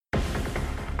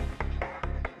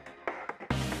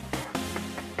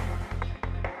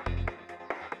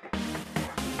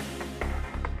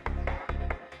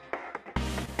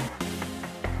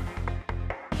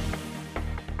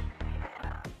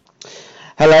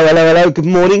Hello. Good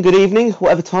morning, good evening,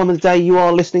 whatever time of the day you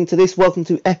are listening to this. Welcome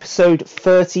to episode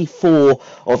 34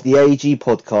 of the AG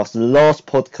podcast, the last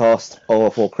podcast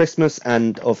for Christmas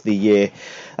and of the year.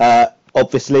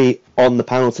 Obviously, on the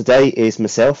panel today is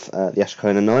myself, the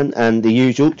Ashkona 9, and the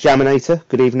usual Jaminator.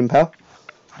 Good evening, pal.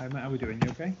 Hi, Matt. How are we doing? You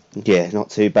okay? Yeah,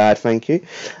 not too bad, thank you.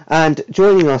 And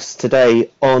joining us today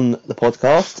on the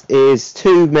podcast is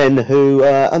two men who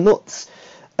are not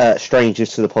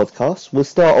strangers to the podcast. We'll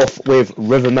start off with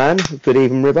Riverman. Good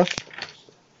evening, River.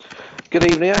 Good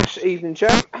evening, Ash. Evening,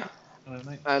 Jam. Hello,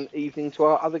 mate. And evening to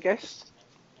our other guest.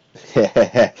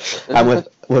 And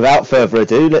without further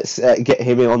ado, let's get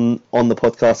him on the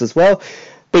podcast as well.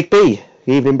 Big B.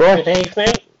 Evening, bro. Good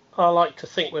evening. I like to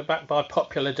think we're back by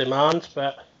popular demand,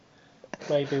 but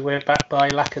maybe we're back by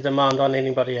lack of demand on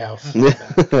anybody else.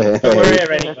 But we're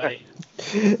here anyway.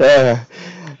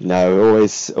 No,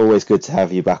 always good to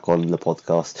have you back on the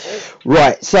podcast.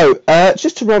 Right, so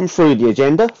just to run through the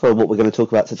agenda for what we're going to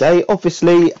talk about today.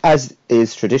 Obviously, as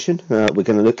is tradition, we're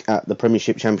going to look at the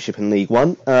Premiership, Championship and League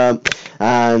One.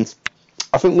 And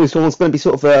I think there's going to be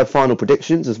sort of final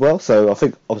predictions as well. So I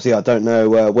think, obviously, I don't know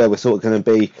where we're sort of going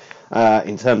to be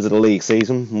in terms of the league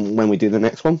season when we do the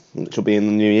next one, which will be in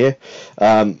the new year.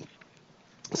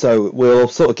 So we'll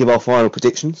sort of give our final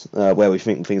predictions where we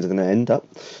think things are going to end up.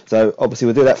 So obviously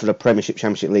we'll do that for the Premiership,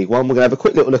 Championship, League One. We're going to have a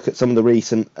quick little look at some of the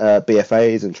recent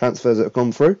BFAs and transfers that have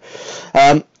gone through.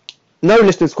 No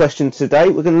listeners' questions today.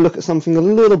 We're going to look at something a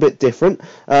little bit different,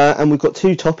 and we've got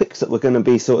two topics that we're going to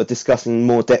be sort of discussing in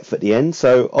more depth at the end.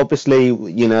 So obviously,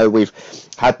 you know, we've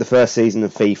had the first season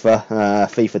of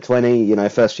FIFA 20, you know,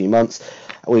 first few months.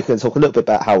 We can talk a little bit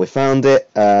about how we found it,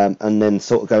 and then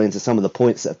sort of go into some of the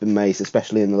points that have been made,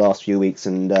 especially in the last few weeks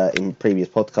and in previous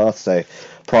podcasts. So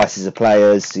prices of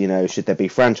players, you know, should there be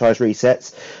franchise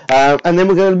resets? And then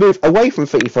we're going to move away from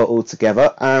FIFA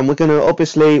altogether, and we're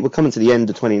coming to the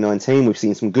end of 2019. We've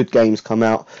seen some good games come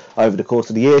out over the course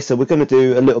of the year, so we're going to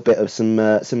do a little bit of some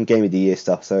game of the year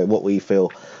stuff. So what we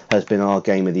feel has been our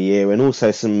game of the year, and also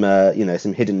some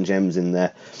some hidden gems in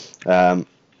there.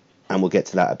 And we'll get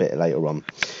to that a bit later on.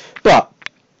 But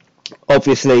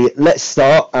obviously, let's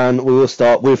start, and we will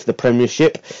start with the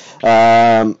Premiership.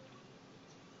 I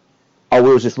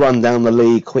will just run down the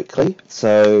league quickly.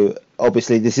 So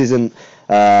obviously, this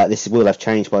will have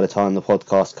changed by the time the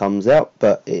podcast comes out,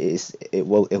 but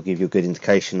it'll give you a good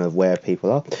indication of where people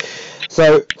are.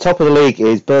 So top of the league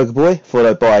is Burger Boy,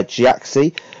 followed by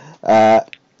Jaxi.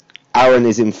 Aaron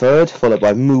is in third, followed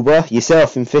by Muba.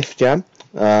 Yourself in fifth, Jam.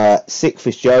 Sixth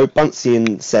is Joe, Bunsey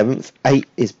in seventh, 8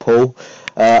 is Paul.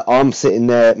 I'm sitting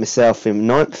there myself in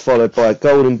ninth, followed by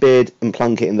Golden Beard and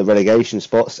Plunkett in the relegation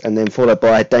spots, and then followed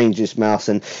by Dangerous Mouse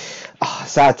and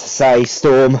sad to say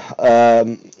Storm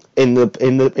in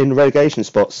the relegation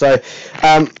spots. So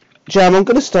Jam, I'm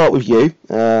going to start with you.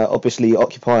 Obviously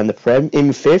occupying the Prem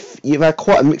in fifth. You've had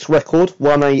quite a mixed record,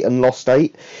 won 8 and lost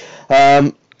 8.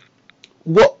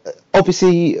 What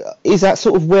obviously is that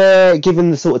sort of where,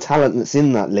 given the sort of talent that's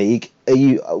in that league,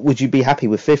 would you be happy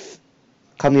with fifth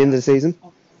come the end of the season?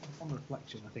 On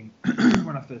reflection, I think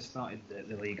when I first started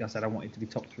the league, I said I wanted to be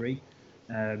top 3.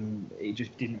 It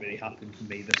just didn't really happen for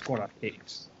me. The squad I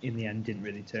picked in the end didn't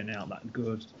really turn out that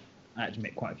good. I had to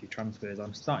make quite a few transfers.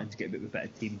 I'm starting to get a bit of a better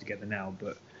team together now,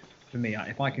 but for me,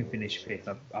 if I can finish fifth,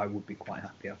 I would be quite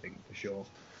happy, I think, for sure.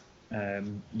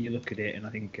 You look at it, and I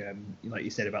think, like you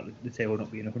said about the table not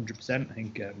being 100%, I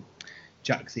think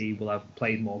Jaxi will have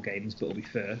played more games, but will be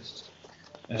first.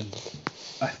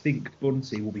 I think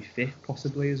Bunsey will be fifth,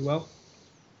 possibly as well.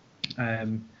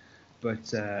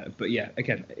 But yeah,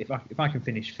 again, if I can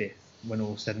finish fifth when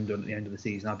all's said and done at the end of the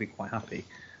season, I'd be quite happy.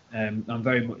 I'm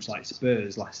very much like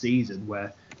Spurs last season,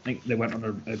 where I think they went on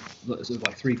a sort of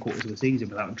like 3/4 of the season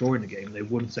without drawing a game. They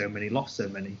won so many, lost so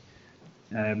many.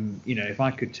 If I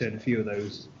could turn a few of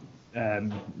those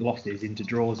losses into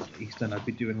draws at least, then I'd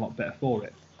be doing a lot better for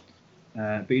it.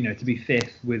 But to be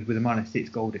fifth with a -6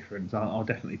 goal difference, I'll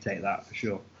definitely take that for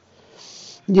sure.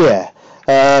 Yeah.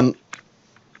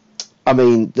 I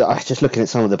mean, just looking at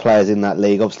some of the players in that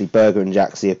league, obviously Berger and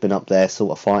Jaxi have been up there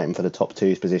sort of fighting for the top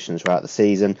 2 positions throughout the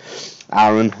season.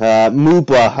 Aaron,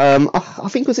 Mubwa, I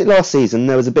think was it last season,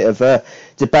 there was a bit of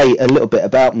debate a little bit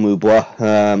about Mubwa,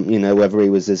 whether he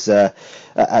was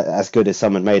as good as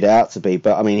some had made it out to be.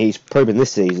 But I mean, he's proven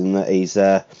this season that he's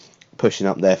pushing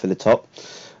up there for the top.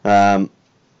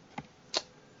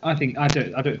 I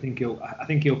don't think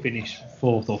he'll finish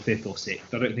 4th or 5th or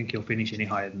 6th. I don't think he'll finish any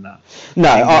higher than that. No,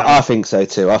 I think so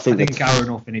too. I think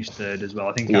Aaron will finish 3rd as well.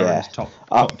 I think Aaron's top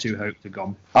 2 hopes are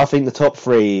gone. I think the top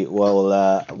 3 will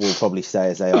probably stay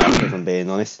as they are, if I'm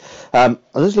being honest. I'm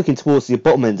just looking towards the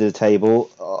bottom end of the table.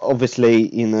 obviously,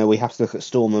 we have to look at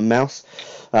Storm and Mouse.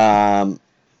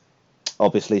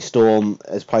 Obviously, Storm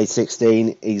has played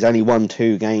 16. He's only won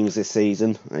 2 games this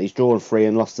season. He's drawn 3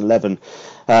 and lost 11.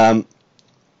 I'll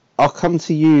come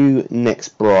to you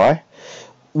next, Bri.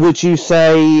 Would you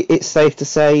say it's safe to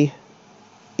say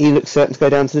he looks certain to go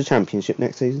down to the Championship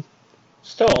next season?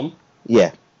 Storm?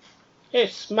 Yeah.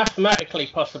 It's mathematically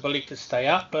possible he could stay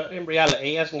up, but in reality,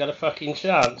 he hasn't got a fucking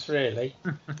chance, really.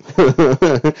 Well,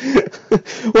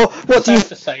 what do you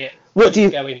to say it? What do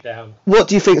you going down? What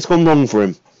do you think's gone wrong for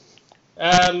him?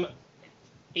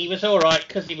 He was all right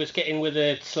because he was getting with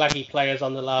the slaggy players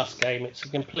on the last game. It's a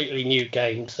completely new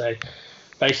game, so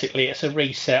basically it's a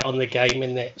reset on the game,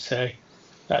 isn't it? So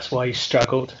that's why he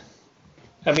struggled.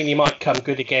 I mean, he might come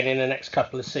good again in the next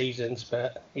couple of seasons,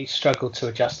 but he struggled to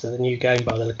adjust to the new game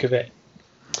by the look of it.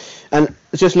 And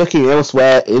just looking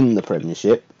elsewhere in the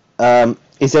Premiership,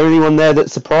 is there anyone there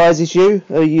that surprises you?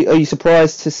 Are you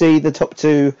surprised to see the top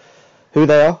 2 who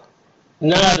they are?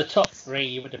 No, the top 3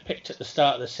 you would have picked at the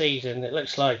start of the season. It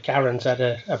looks like Aaron's had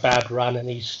a bad run and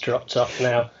he's dropped off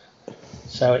now.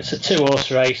 So it's a 2-horse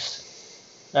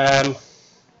race. Then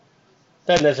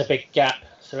there's a big gap,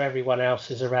 so everyone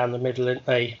else is around the middle, aren't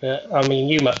they? But, I mean,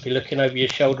 you must be looking over your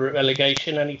shoulder at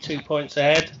relegation, only 2 points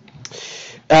ahead.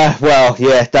 Well,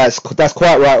 yeah, that's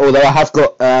quite right. Although I have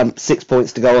got 6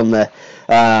 points to go on there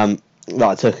that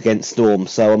I took against Storm,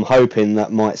 so I'm hoping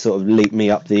that might sort of leap me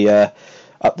up the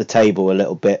table a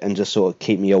little bit and just sort of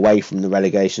keep me away from the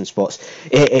relegation spots.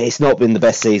 It's not been the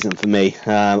best season for me.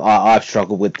 I've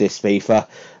struggled with this FIFA.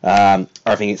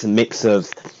 I think it's a mix of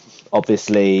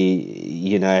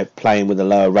obviously, playing with the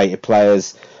lower rated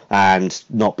players and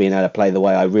not being able to play the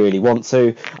way I really want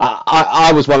to.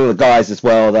 I was one of the guys as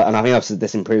well that, and I think I've said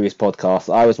this in previous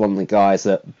podcasts, I was one of the guys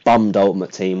that bummed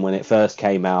Ultimate Team when it first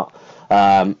came out.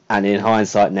 And in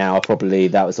hindsight now, probably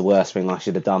that was the worst thing I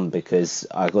should have done, because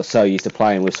I got so used to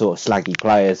playing with sort of slaggy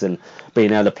players and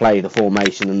being able to play the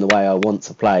formation and the way I want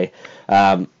to play.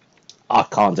 I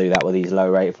can't do that with these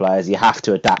low-rated players. You have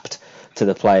to adapt to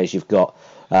the players you've got.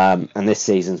 And this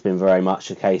season's been very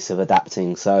much a case of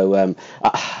adapting. So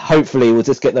hopefully we'll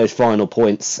just get those final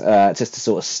points just to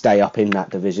sort of stay up in that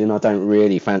division. I don't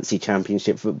really fancy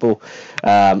Championship football.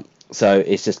 So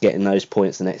it's just getting those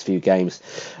points the next few games.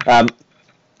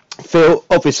 Phil,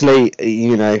 obviously,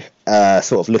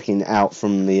 sort of looking out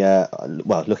from the,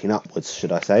 looking upwards,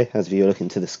 should I say, as you're looking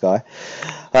to the sky.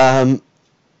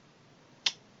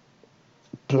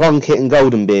 Plunkett and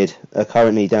Goldenbeard are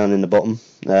currently down in the bottom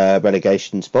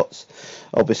relegation spots.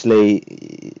 Obviously,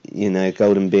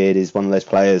 Goldenbeard is one of those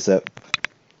players that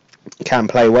can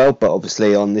play well, but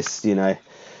obviously on this,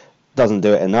 doesn't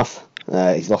do it enough.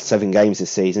 He's lost 7 games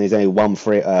this season. He's only won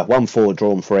 4,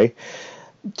 drawn 3.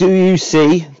 Do you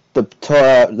see the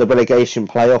relegation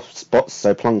playoff spots,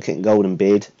 so Plunkett and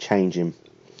Goldenbeard, changing?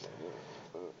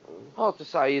 Hard to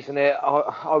say, isn't it?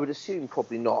 I would assume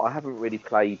probably not. I haven't really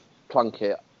played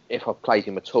Plunkett, if I've played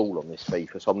him at all on this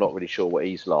FIFA, so I'm not really sure what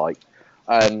he's like.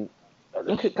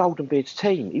 Look at Goldenbeard's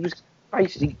team. He was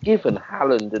basically given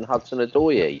Haaland and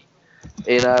Hudson-Odoi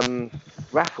in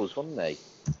Raffles, wasn't he?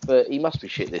 But he must be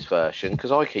shit this version,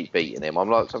 because I keep beating him. I'm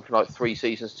like something like 3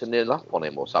 seasons to 0 up on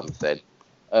him or something.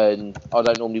 And I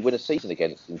don't normally win a season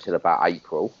against him till about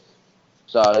April.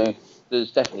 So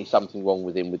there's definitely something wrong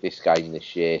with him with this game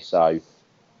this year. So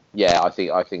yeah, I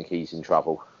think he's in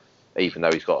trouble, even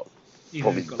though he's got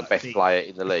probably the best player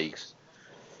in the leagues.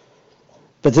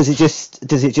 But does it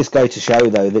just go to show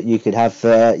though that you could have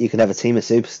a team of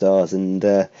superstars,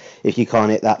 and if you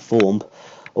can't hit that form,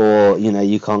 or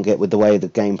you can't get with the way the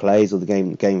game plays or the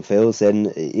game feels,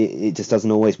 then it just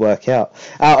doesn't always work out.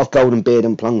 Out of Goldenbeard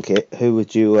and Plunkett, who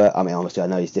would you? Honestly, I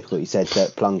know it's difficult. You said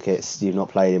that Plunkett's, you've not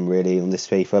played him really on this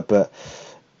FIFA, but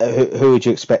who would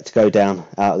you expect to go down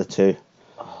out of the 2?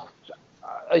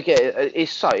 Again,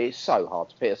 it's so hard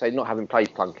to pick. I say, not having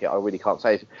played Plunkett, I really can't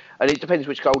say. And it depends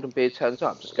which Goldenbeard turns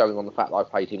up. Just going on the fact that I've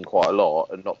played him quite a lot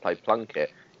and not played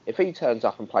Plunkett. If he turns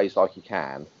up and plays like he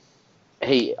can,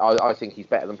 I think he's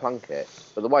better than Plunkett.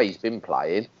 But the way he's been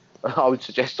playing, I would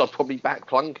suggest I'd probably back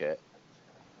Plunkett.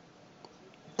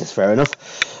 That's fair enough.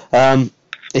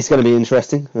 It's going to be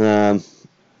interesting,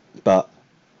 but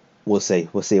we'll see.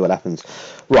 We'll see what happens.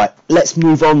 Right, let's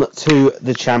move on to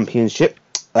the Championship.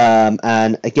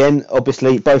 And again,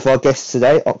 obviously, both our guests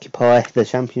today occupy the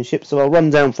Championship, so I'll run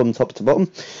down from top to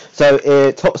bottom.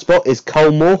 So, top spot is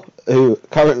Colmore, who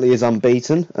currently is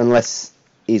unbeaten, unless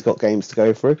he's got games to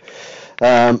go through.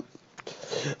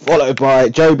 Followed by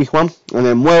Joby one, and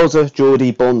then Welser,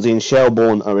 Geordie, Bonzi and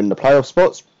Shelbourne are in the playoff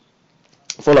spots.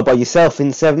 Followed by yourself in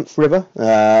 7th, River,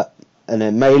 and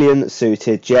then Malian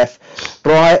suited Jeff.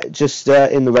 Bright just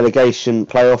in the relegation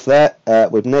playoff there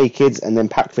with Nakeds, and then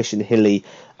Packfish and Hilly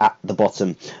at the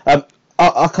bottom.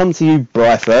 I'll come to you,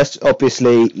 Bri, first.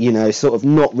 Obviously, sort of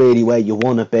not really where you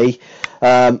want to be.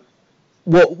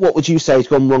 What would you say has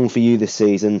gone wrong for you this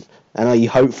season, and are you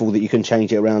hopeful that you can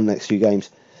change it around the next few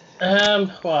games?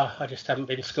 Well, I just haven't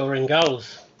been scoring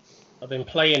goals. I've been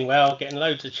playing well, getting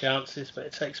loads of chances, but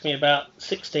it takes me about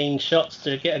 16 shots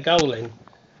to get a goal in.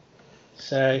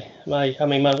 So,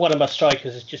 one of my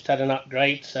strikers has just had an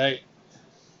upgrade, so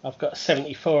I've got a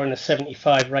 74 and a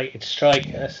 75 rated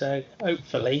striker, so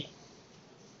hopefully,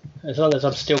 as long as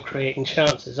I'm still creating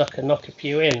chances, I can knock a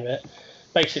few in. But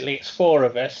basically, it's 4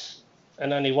 of us,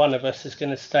 and only one of us is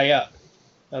going to stay up,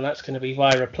 and that's going to be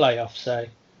via a playoff. So,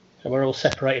 and we're all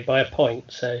separated by a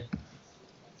point. So,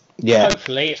 yeah,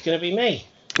 hopefully, it's going to be me.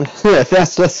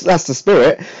 that's the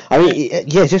spirit. I mean,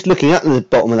 just looking at the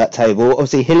bottom of that table,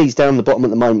 obviously Hilly's down the bottom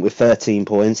at the moment with 13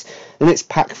 points. Then it's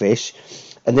Packfish,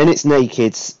 and then it's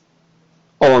Nakeds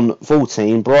on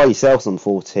 14. Bri yourself's on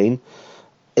 14.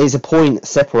 Is a point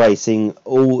separating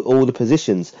all the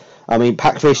positions. I mean,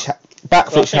 Packfish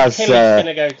has. Hilly's going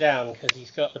to go down because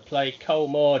he's got to play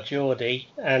Colmore, Geordie,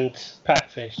 and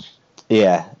Packfish.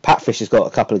 Yeah, Packfish has got a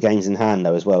couple of games in hand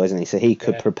though as well, isn't he? So he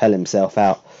could propel himself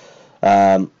out,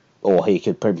 or he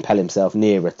could propel himself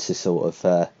nearer to sort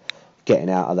of getting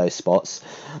out of those spots.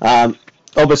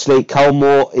 Obviously,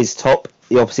 Colmore is top.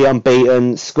 He's obviously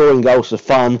unbeaten, scoring goals for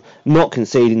fun, not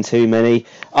conceding too many.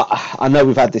 I know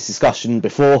we've had this discussion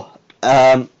before.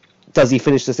 Does he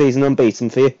finish the season unbeaten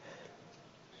for you?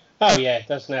 Oh yeah, it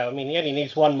does now. I mean, he only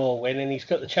needs one more win, and he's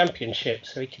got the championship,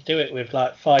 so he could do it with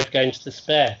like 5 games to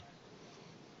spare.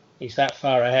 He's that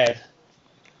far ahead.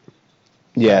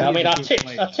 Yeah. I mean, I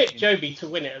tipped Joby to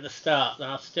win it at the start, and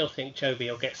I still think Joby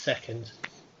will get second.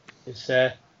 He's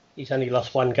only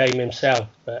lost 1 game himself,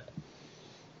 but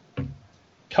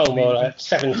Colmore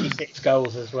 76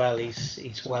 goals as well.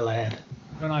 He's well ahead.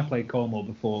 When I played Colmore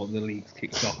before the leagues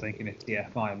kicked off, thinking it's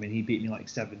TFI, I mean, he beat me like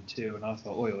 7-2, and I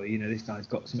thought, this guy's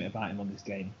got something about him on this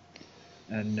game,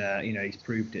 and he's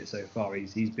proved it so far.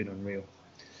 He's been unreal.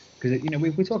 Because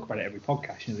we talk about it every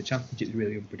podcast. The championship's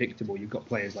really unpredictable. You've got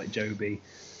players like Joby,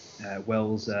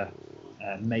 Welser,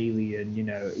 Malian.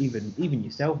 Even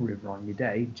yourself, River, on your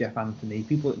day, Jeff Anthony,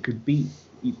 people that could beat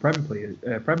Prem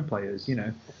players.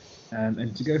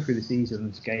 And to go through the season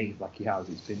unscathed like he has,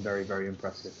 it's been very, very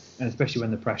impressive. And especially when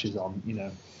the pressure's on.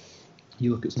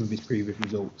 You look at some of his previous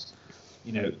results.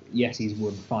 Yes, he's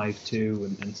won 5-2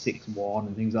 and 6-1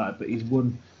 and things like that, but he's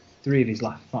won 3 of his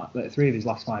last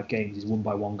 5 games. He's won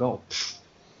by 1 goal.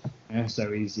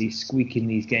 So he's squeaking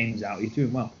these games out. He's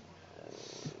doing well.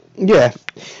 Yeah.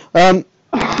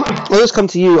 Let's come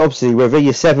to you. Obviously, River,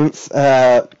 you're 7th,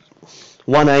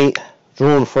 1-8,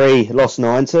 drawn 3, lost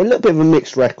 9. So a little bit of a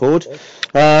mixed record.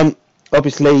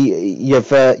 Obviously,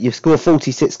 you've scored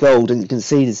 46 goals and you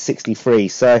conceded 63.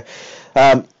 So,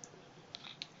 are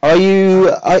you?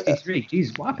 63.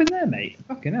 Jeez, what happened there, mate?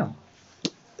 Fucking hell.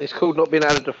 It's called not being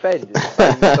able to defend. It's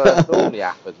the same that normally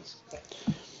happens.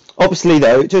 Obviously,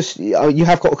 though, just you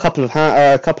have got a couple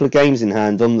of games in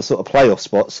hand on the sort of playoff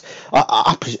spots.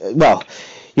 Well,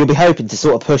 you'll be hoping to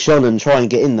sort of push on and try and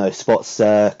get in those spots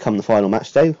come the final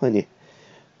match day, won't you?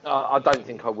 I don't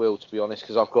think I will, to be honest,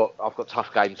 because I've got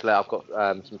tough games left. I've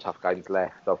got some tough games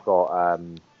left. I've got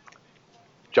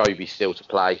Joby still to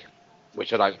play,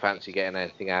 which I don't fancy getting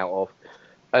anything out of.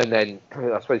 And then,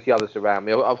 I suppose the others around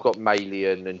me, I've got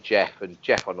Malian and Jeff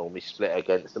I normally split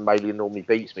against, and Malian normally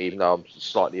beats me, even though I'm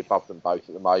slightly above them both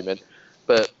at the moment.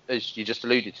 But, as you just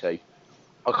alluded to,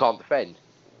 I can't defend.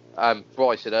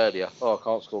 Bryce said earlier, I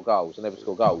can't score goals, I never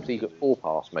score goals. He got 4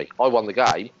 past me. I won the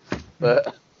game,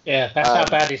 but... Yeah, that's how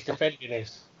bad his defending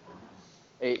is.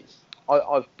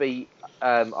 I beat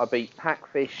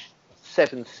Packfish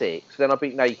 7-6, then I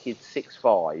beat Naked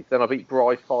 6-5, then I beat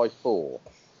Bry 5-4.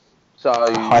 So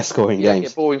high scoring games.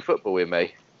 Get boring football in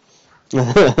me.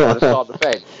 I start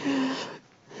defend.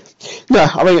 No,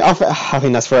 I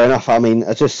think that's fair enough. I mean,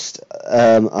 I just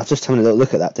having a little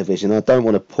look at that division. I don't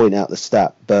want to point out the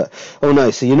stat, but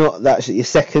so you're not actually your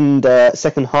second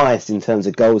highest in terms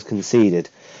of goals conceded.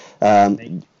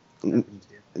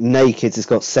 Nakeds has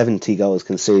got 70 goals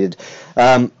conceded.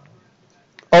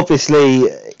 Obviously,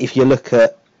 if you look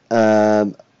at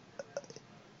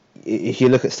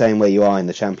staying where you are in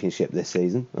the championship this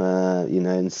season, and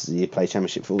you play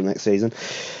championship football next season,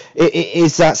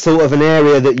 is that sort of an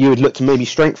area that you would look to maybe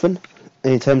strengthen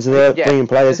in terms of bringing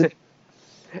players in?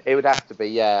 It would have to be,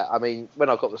 yeah. I mean, when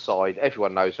I got the side,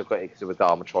 everyone knows I've got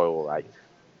Ixavadama Traore.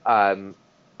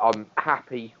 I'm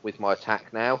happy with my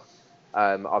attack now.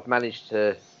 I've managed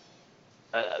to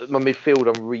my midfield,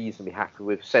 I'm reasonably happy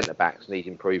with. Centre backs need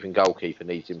improving. Goalkeeper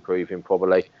needs improving,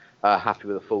 probably. Happy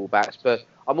with the full backs, but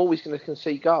I'm always going to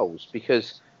concede goals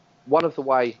because one of the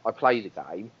way I play the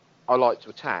game, I like to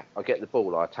attack. I get the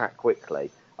ball, I attack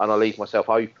quickly, and I leave myself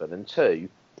open. And two,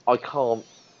 I can't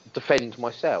defend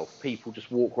myself. People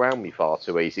just walk around me far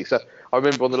too easy. So I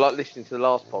remember listening to the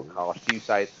last podcast, you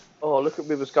saying, "Oh, look at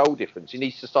Rivers' goal difference. He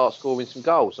needs to start scoring some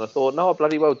goals." And I thought, no, I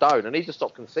bloody well don't. I need to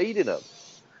stop conceding them.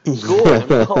 Scoring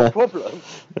them, not a problem.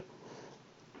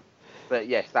 But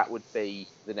yes, that would be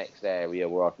the next area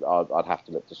where I'd have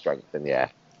to look to strengthen. Yeah.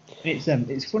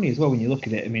 It's funny as well when you look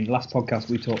at it. I mean, last podcast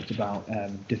we talked about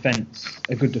defence,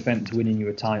 a good defence winning you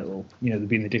a title. There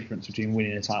being the difference between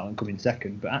winning a title and coming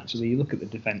second. But actually, you look at the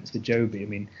defence for Joby. I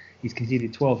mean, he's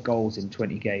conceded 12 goals in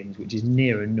 20 games, which is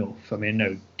near enough. I mean,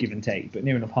 no give and take, but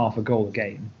near enough half a goal a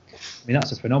game. I mean,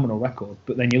 that's a phenomenal record.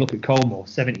 But then you look at Colmore,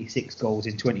 76 goals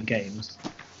in 20 games.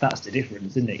 That's the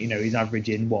difference, isn't it? He's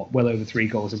averaging well over 3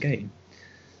 goals a game,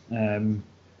 and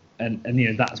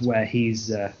that's where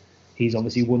he's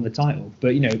obviously won the title.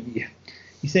 But you're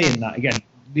saying that again.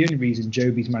 The only reason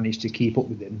Joby's managed to keep up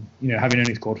with him, having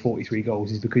only scored 43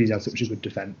 goals, is because he's had such a good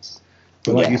defence.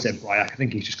 But like you said, Brian, I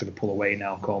think he's just going to pull away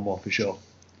now, Colmore for sure.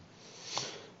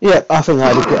 Yeah, I think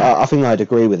I'd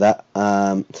agree with that.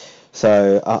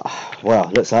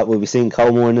 Looks like we'll be seeing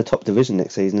Colmore in the top division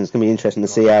next season. It's going to be interesting to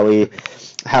see how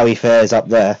he fares up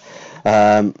there.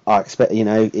 I expect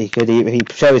he could, if he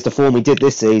shows the form he did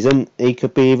this season, he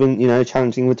could be even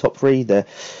challenging the top three there,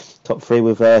 with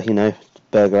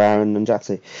Berger, Aaron, and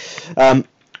Jaxie.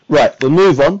 Right, we'll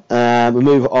move on. We'll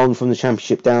move on from the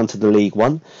Championship down to the League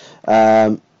One,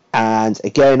 and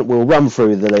again we'll run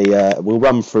through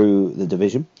the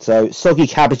division. So Soggy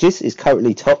Cabbages is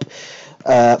currently top,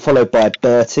 followed by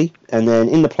Bertie, and then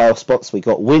in the playoff spots we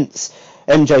got Wince,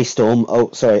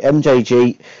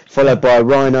 MJG, followed by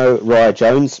Rhino, Raya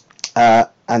Jones,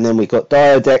 and then we've got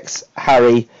Diodex,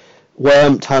 Harry,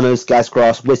 Worm, Tunners,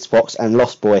 Gazgrass, Wisfox, and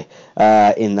Lost Boy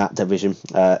in that division,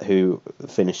 who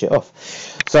finish it off.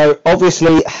 So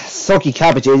obviously, Soggy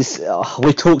Cabbages,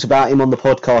 we talked about him on the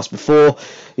podcast before,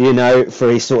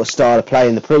 for his sort of style of play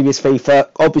in the previous FIFA.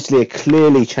 Obviously, a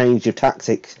clearly change of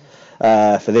tactics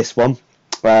for this one.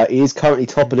 He is currently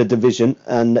top of the division,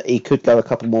 and he could go a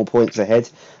couple more points ahead.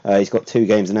 He's got 2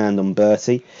 games in hand on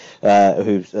Bertie,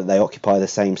 who they occupy the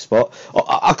same spot.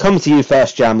 I'll come to you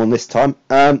first, Jam, on this time.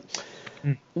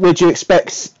 Would you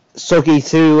expect Soggy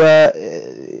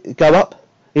to go up?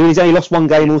 He's only lost 1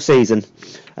 game all season,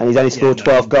 and he's only scored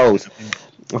 12 goals.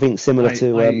 I think similar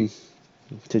to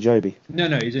Joby.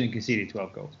 No, he's only conceded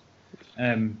 12 goals.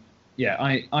 I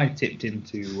tipped him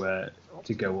to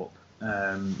go up.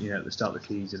 At the start of the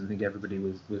season, I think everybody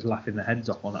was laughing their heads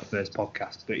off on that first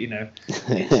podcast. But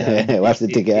we'll have to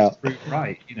dig it out. It's proved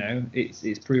right.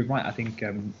 It's proved right. I think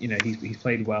he's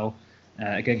played well.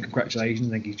 Again, congratulations.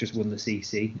 I think he's just won the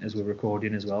CC as we're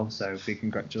recording as well. So big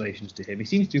congratulations to him. He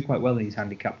seems to do quite well in his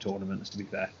handicap tournaments, to be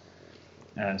fair.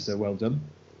 So well done.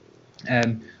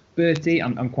 Bertie,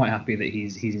 I'm quite happy that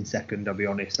he's in second. I'll be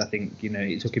honest. I think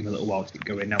it took him a little while to get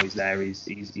going. Now he's there.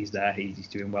 He's there. He's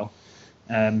doing well.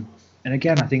 And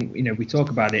again, I think we talk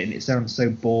about it and it sounds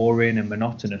so boring and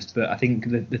monotonous, but I think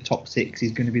the top 6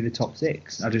 is going to be the top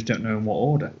 6. I just don't know in what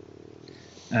order.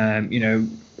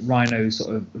 Rhino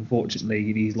sort of,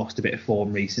 unfortunately, he's lost a bit of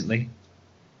form recently.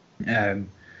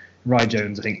 Rye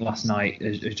Jones, I think last night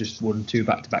has just won 2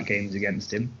 back-to-back games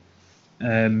against him.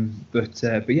 But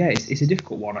yeah, it's a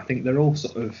difficult one. I think they're all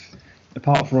sort of,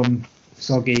 apart from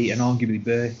Soggy and arguably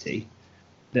Bertie,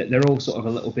 they're all sort of a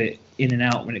little bit in and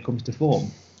out when it comes to form.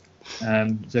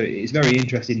 So it's very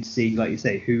interesting to see, like you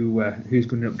say, who's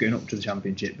going to end up getting up to the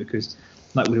Championship, because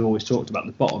like we've always talked about,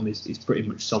 the bottom is pretty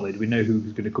much solid. We know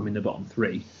who's going to come in the bottom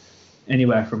 3.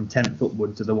 Anywhere from 10th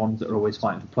upwards are the ones that are always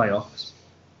fighting for playoffs.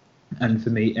 And for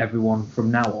me, everyone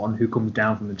from now on who comes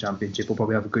down from the Championship will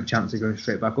probably have a good chance of going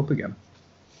straight back up again.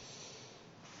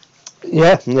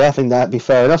 Yeah, I think that'd be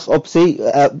fair enough. Obviously,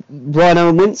 Rhino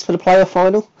and Wince for the playoff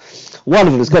final. One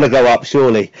of them's got to go up,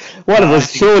 surely. One of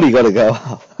them's surely got to go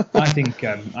up. I think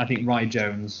Rye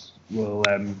Jones will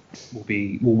win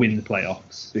the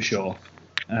playoffs for sure.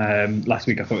 Last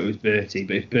week I thought it was Bertie,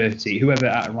 but if Bertie, whoever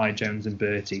out of Rye Jones and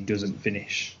Bertie doesn't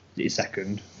finish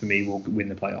second, for me, will win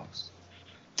the playoffs.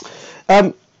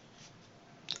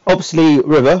 Obviously,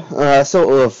 River,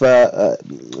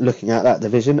 looking at that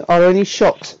division, are there any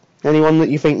shocks? Anyone that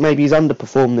you think maybe he's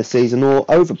underperformed this season or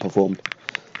overperformed?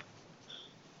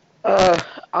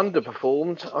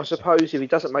 Underperformed, I suppose. If he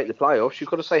doesn't make the playoffs, you've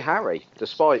got to say Harry.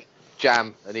 Despite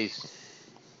Jam and his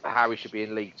Harry should be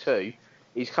in League 2,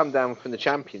 he's come down from the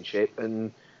Championship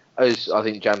and as I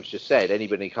think Jam's just said,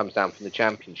 anybody who comes down from the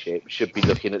Championship should be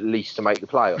looking at least to make the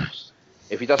playoffs.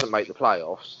 If he doesn't make the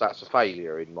playoffs, that's a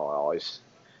failure in my eyes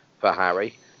for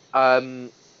Harry.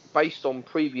 Based on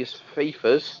previous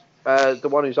FIFAs, the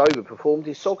one who's overperformed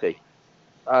is Soggy.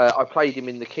 I played him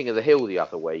in the King of the Hill the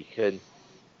other week, and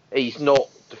he's not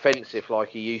defensive like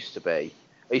he used to be.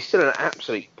 He's still an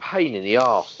absolute pain in the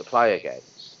arse to play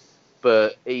against,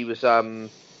 but he was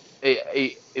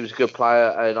he was a good player,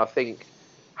 and I think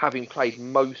having played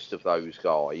most of those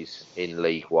guys in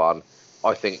League One,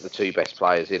 I think the two best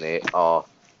players in it are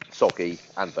Soggy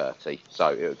and Bertie, so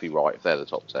it would be right if they're the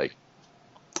top two.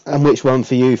 And which one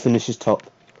for you finishes top?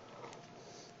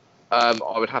 I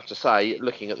would have to say,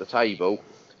 looking at the table,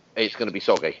 it's going to be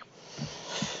Soggy.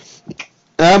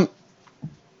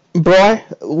 Bri,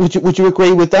 would you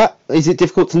agree with that? Is it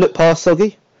difficult to look past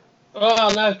Soggy?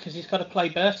 Well, no, because he's got to play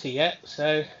Bertie yet,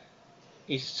 so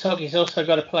Soggy's also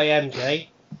got to play MJ.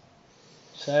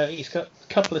 So he's got a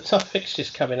couple of tough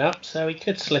fixtures coming up, so he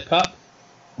could slip up.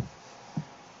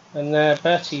 And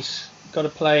Bertie's got to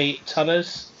play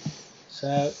Tunners, so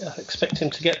I expect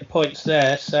him to get the points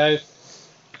there. So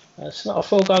it's not a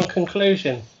foregone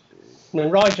conclusion. I mean,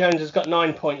 Rye Jones has got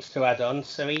 9 points to add on,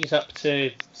 so he's up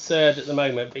to third at the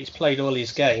moment, but he's played all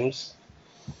his games.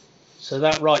 So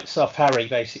that writes off Harry,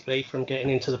 basically, from getting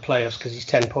into the playoffs, because he's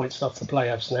 10 points off the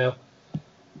playoffs now.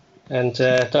 And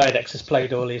Diadex has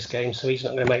played all his games, so he's not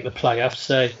going to make the playoffs.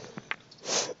 So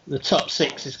the top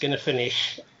 6 is going to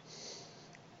finish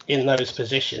in those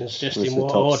positions, just in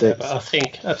what order. But I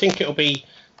think it'll be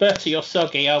Bertie or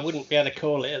Soggy. I wouldn't be able to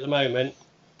call it at the moment.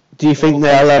 Do you think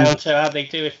they'll down to how they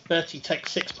do? If Bertie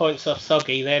takes 6 points off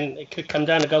Soggy, then it could come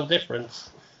down to goal difference.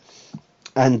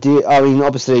 And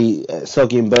obviously,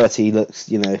 Soggy and Bertie looks,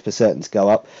 for certain to go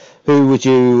up. Who would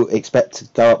you expect to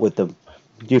go up with them?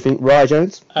 Do you think Rye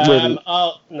Jones?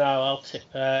 I'll tip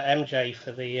MJ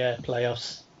for the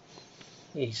playoffs.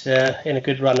 He's in a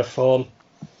good run of form,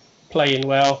 playing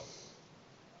well.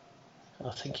 I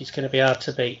think he's going to be hard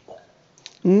to beat.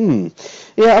 Yeah,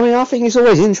 I think it's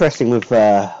always interesting with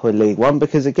League One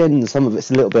because, again, some of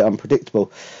it's a little bit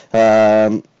unpredictable.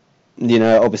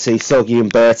 Obviously, Soggy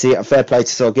and Bertie, fair play to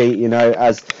Soggy,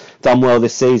 has done well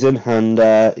this season and,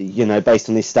 based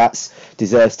on his stats,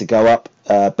 deserves to go up.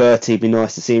 Bertie, it'd be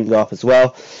nice to see him go up as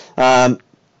well. And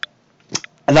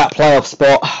that playoff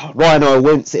spot, Ryan or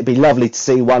Wince, it'd be lovely to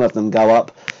see one of them go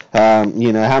up. How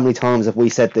many times have we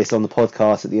said this on the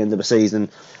podcast at the end of the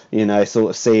season, sort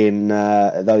of seeing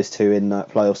those two in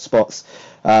playoff spots.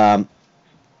 But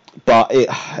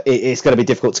it's going to be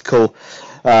difficult to call.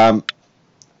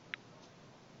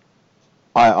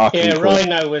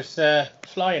 Rhino was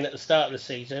flying at the start of the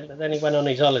season, but then he went on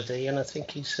his holiday, and I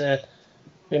think he's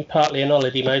been partly in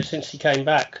holiday mode since he came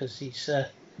back because he's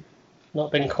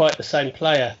not been quite the same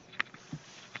player.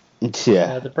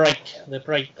 Yeah. The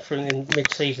break from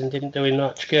mid-season didn't do him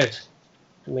much good.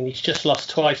 I mean, he's just lost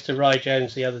twice to Rye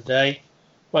Jones the other day.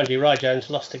 Mind you, Rye Jones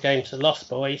lost a game to Lost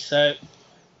Boy, so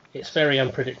it's very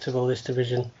unpredictable, this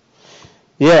division.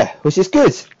 Yeah, which is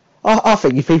good. I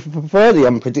think if people prefer the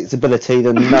unpredictability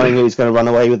than knowing who's going to run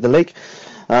away with the league,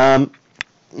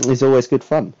 it's always good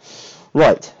fun.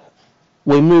 Right,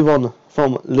 we move on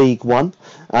from League One,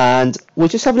 and we'll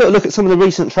just have a little look at some of the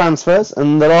recent transfers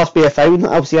and the last BFA. We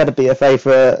obviously had a BFA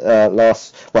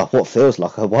for what feels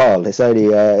like a while. It's only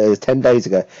it was 10 days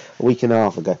ago, a week and a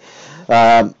half ago.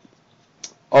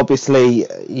 Obviously,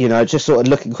 just sort of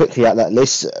looking quickly at that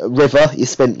list, River, you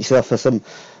spent yourself for some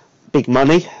big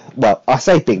money. Well, I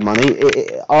say big money.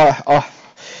 I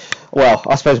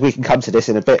suppose we can come to this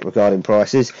in a bit regarding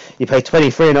prices. You paid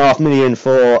 23.5 million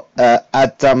for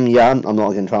Adamyan. I'm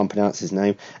not going to try and pronounce his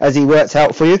name. Has he worked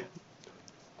out for you?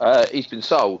 He's been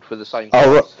sold for the same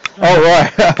price.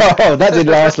 Right. That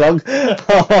didn't last long.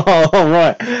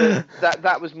 Right.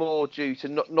 That was more due to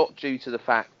not due to the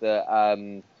fact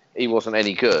that he wasn't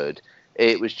any good.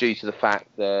 It was due to the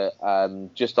fact that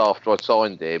just after I'd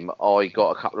signed him, I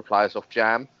got a couple of players off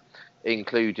Jam,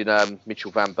 including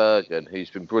Mitchell van Bergen, who's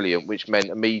been brilliant, which meant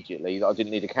immediately that I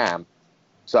didn't need a cam.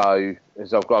 So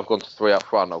as I've gone to 3 up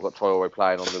front. I've got Traore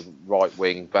playing on the right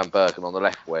wing, Van Bergen on the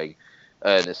left wing,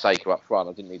 and Seiko up front.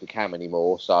 I didn't need a cam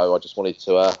anymore, so I just wanted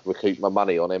to recoup my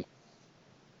money on him.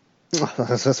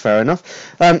 That's fair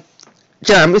enough.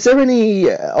 Jam, is there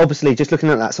any, obviously, just looking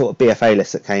at that sort of BFA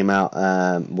list that came out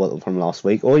from last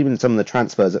week, or even some of the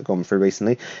transfers that have gone through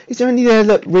recently, is there any there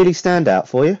that really stand out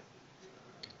for you?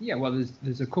 Yeah, well,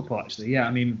 there's a couple, actually. Yeah,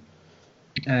 I mean,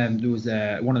 there was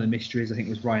one of the mysteries, I think,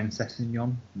 was Ryan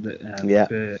Sessegnon that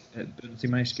Burnley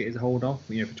managed to get his hold of.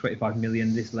 For 25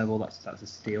 million this level, that's a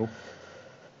steal.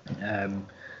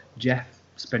 Jeff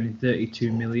spending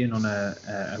 32 million on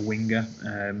a winger,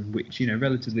 which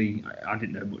relatively I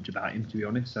didn't know much about him, to be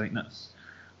honest. I think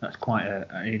that's quite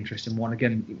an interesting one.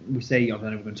 Again, we say, I don't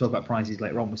know, we're going to talk about prices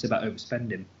later on. We say about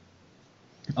overspending.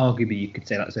 Arguably, you could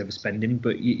say that's overspending,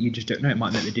 but you just don't know. It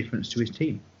might make the difference to his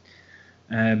team.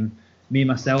 Me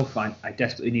myself, I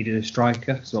desperately needed a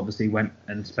striker, so obviously went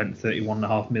and spent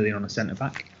 31.5 million on a centre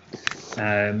back.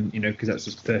 Because that's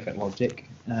just perfect logic.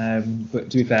 But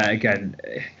to be fair, again,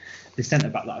 the centre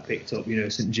back that I picked up,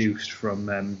 St. Just from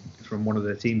one of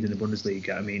the teams in the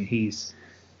Bundesliga. I mean, he's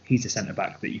a centre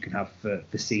back that you can have for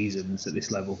seasons at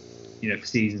this level. For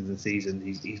seasons and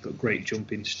seasons. He's got great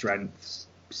jumping strength,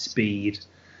 speed.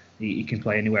 He can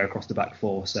play anywhere across the back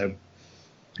four. So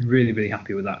really, really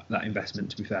happy with that investment,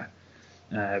 to be fair.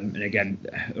 And again,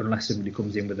 unless somebody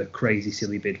comes in with a crazy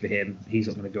silly bid for him, he's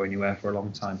not going to go anywhere for a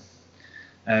long time.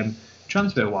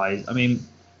 Transfer-wise, I mean,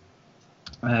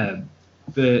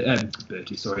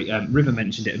 Bertie, sorry, River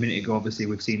mentioned it a minute ago. Obviously,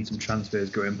 we've seen some transfers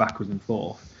going backwards and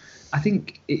forth. I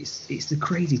think it's the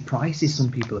crazy prices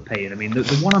some people are paying. I mean, the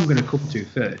one I'm going to come to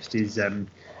first is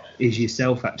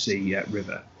yourself, actually,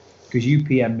 River, because you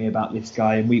PM'd me about this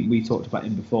guy, and we talked about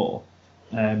him before.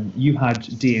 You had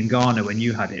Diangana when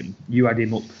you had him. You had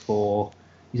him up for.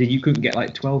 You said you couldn't get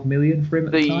like 12 million for him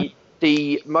at the time.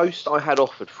 The most I had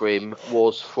offered for him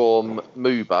was from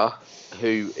Muba,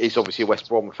 who is obviously a West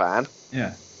Brom fan.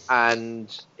 Yeah. And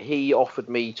he offered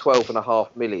me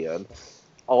 12.5 million.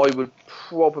 I would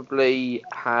probably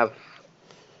have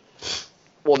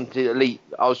wanted at least.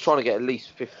 I was trying to get at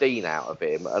least 15 out of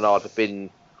him, and I'd have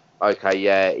been okay.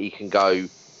 Yeah, he can go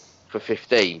for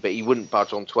 15, but he wouldn't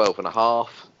budge on 12.5,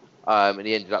 and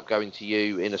he ended up going to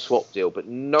you in a swap deal, but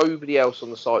nobody else on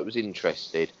the site was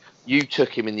interested. You took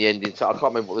him in the end I can't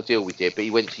remember what the deal we did, but he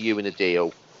went to you in a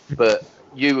deal, but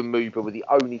you and Muba were the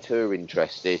only two who were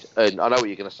interested, and I know what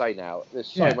you're going to say now. There's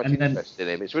so much interest in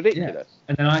him, it's ridiculous. Yeah.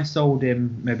 And then I sold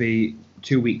him maybe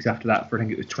 2 weeks after that for, I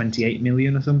think it was 28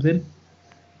 million or something.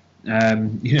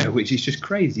 Which is just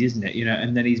crazy, isn't it?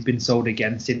 And then he's been sold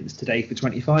again since today for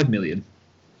 25 million.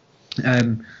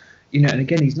 And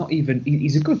again, he's not even.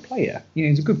 He's a good player.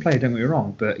 He's a good player. Don't get me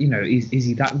wrong, but is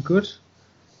he that good?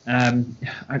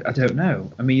 I don't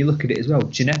know. I mean, you look at it as well.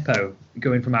 Gineppo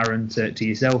going from Aaron to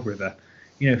yourself, River.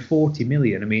 40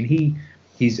 million. I mean,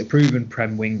 he's a proven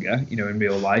Prem winger. In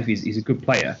real life, he's a good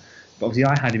player. But obviously,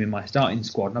 I had him in my starting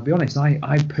squad, and I'll be honest,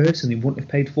 I personally wouldn't have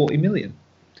paid 40 million.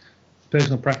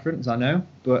 Personal preference, I know,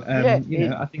 but I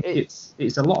think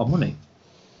it's a lot of money.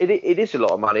 It is a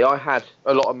lot of money. I had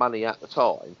a lot of money at the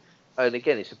time, and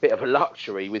again, it's a bit of a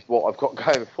luxury with what I've got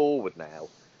going forward now.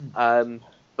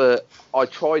 But I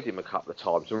tried him a couple of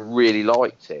times and really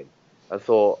liked him, and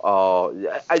thought,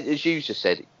 as you just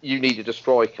said, you needed a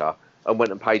striker, and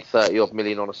went and paid 30 odd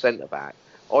million on a centre back.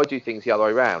 I do things the other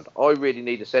way around. I really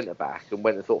need a centre back, and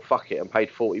went and thought, fuck it, and paid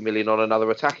 40 million on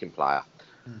another attacking player.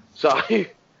 So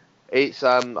it's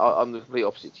I'm the complete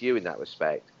opposite to you in that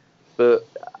respect, but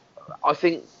I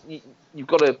think you've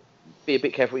got to be a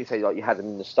bit careful when you say like you had him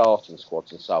in the starting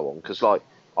squads and so on, because like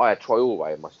I had Troy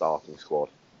Allway in my starting squad.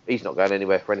 He's not going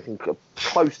anywhere for anything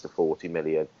close to 40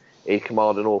 million. He'd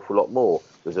command an awful lot more.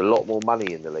 There's a lot more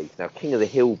money in the league now. King of the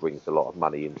Hill brings a lot of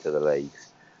money into the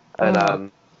leagues,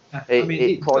 and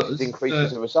prices increase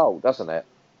as a result, doesn't it?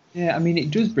 Yeah, I mean,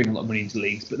 it does bring a lot of money into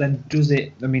leagues, but then does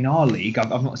it? I mean, our league,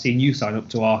 I've not seen you sign up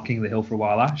to our King of the Hill for a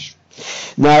while, Ash.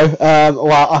 No,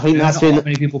 well, I think that's been. Not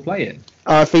many people play it.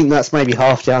 I think that's maybe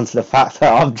half down to the fact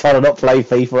that I'm trying to not play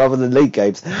FIFA other than league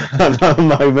games at the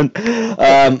moment.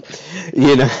 I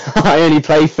only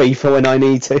play FIFA when I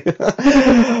need to.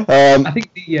 I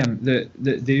think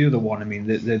the other one, I mean,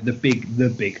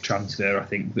 the big transfer I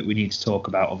think that we need to talk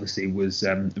about obviously was,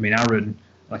 Aaron,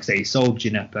 like I say, he sold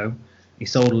Gineppo, he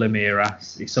sold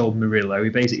Lemiras, he sold Murillo, he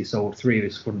basically sold three of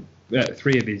his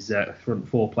front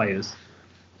four players.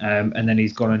 And then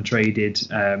he's gone and traded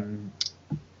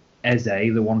Eze,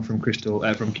 the one from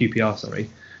QPR, sorry,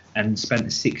 and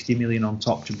spent 60 million on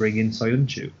top to bring in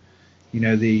Soyuncu.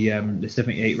 The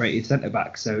 78 rated centre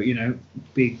back. So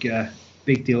big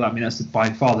deal. I mean, that's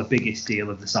by far the biggest deal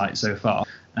of the site so far.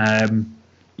 Bri,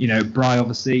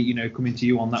 obviously, coming to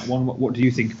you on that one. What do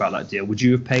you think about that deal? Would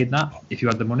you have paid that if you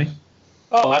had the money?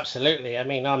 Oh, absolutely. I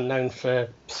mean, I'm known for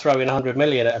throwing 100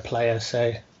 million at a player,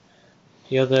 so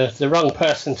you're the wrong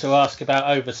person to ask about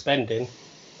overspending,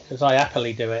 because I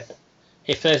happily do it.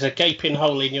 If there's a gaping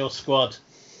hole in your squad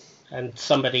and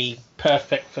somebody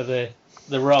perfect for the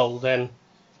role, then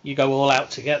you go all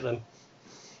out to get them.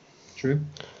 True.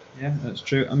 Yeah, that's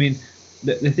true. I mean,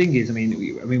 the thing is, I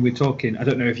mean, we're talking. I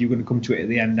don't know if you're going to come to it at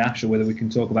the end, Ash, or whether we can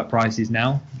talk about prices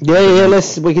now. Yeah.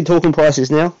 We can talk on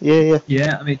prices now. Yeah.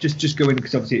 Yeah, I mean, just go in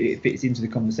because obviously it fits into the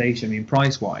conversation. I mean,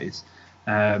 price wise,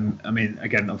 I mean,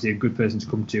 again, obviously a good person to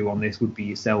come to on this would be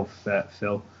yourself,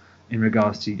 Phil, in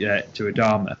regards to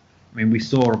Adama. I mean, we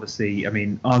saw obviously, I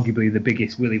mean, arguably the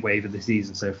biggest willy wave of the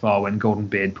season so far when Golden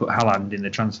Beard put Haaland in the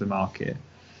transfer market.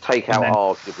 Take out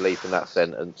arguably from that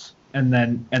sentence. And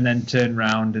then turned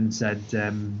round and said,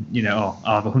 I'll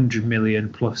have 100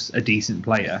 million plus a decent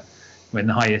player, when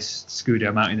the highest Scudo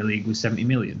amount in the league was 70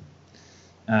 million.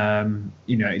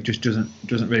 It just doesn't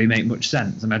really make much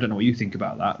sense. I mean, I don't know what you think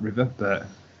about that, River, but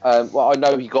well, I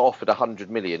know he got offered 100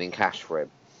 million in cash for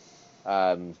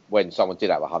him when someone did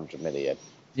have 100 million.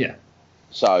 Yeah.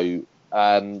 So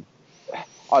I don't.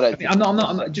 I mean, I'm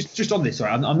not just on this.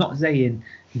 Sorry, I'm not saying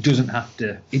he doesn't have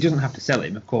to sell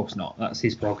him. Of course not. That's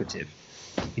his prerogative.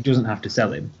 He doesn't have to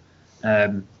sell him.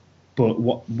 But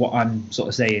what I'm sort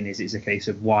of saying is it's a case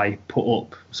of why put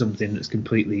up something that's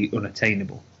completely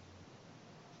unattainable.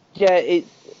 Yeah,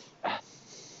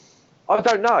 I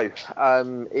don't know.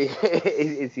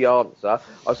 Is the answer?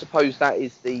 I suppose that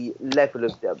is the level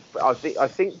of. I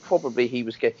think probably he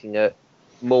was getting at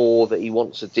more that he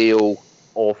wants a deal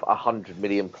of 100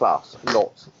 million plus,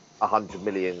 not 100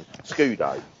 million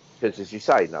Scudo, because as you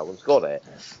say, no one's got it.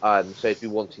 So if you're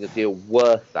wanting a deal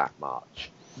worth that much,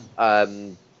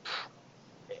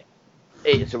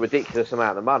 it's a ridiculous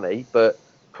amount of money, but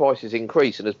prices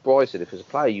increase. And as Bryce said, if there's a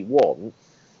player you want,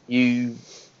 you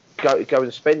go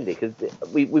and spend it. Because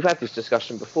we've had this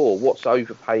discussion before. What's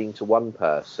overpaying to one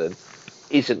person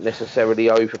isn't necessarily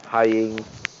overpaying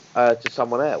to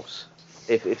someone else.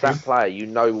 If that player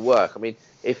will work. I mean,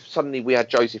 if suddenly we had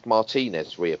Joseph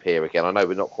Martinez reappear again, I know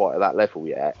we're not quite at that level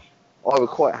yet, I would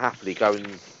quite happily go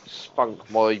and spunk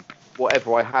my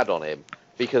whatever I had on him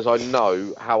because I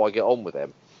know how I get on with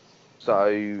him. So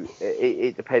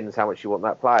it depends how much you want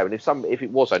that player. And if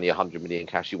it was only 100 million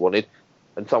cash you wanted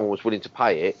and someone was willing to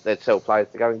pay it, they'd sell players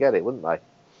to go and get it, wouldn't they?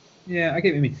 Yeah, I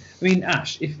get what you mean. I mean,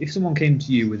 Ash, if someone came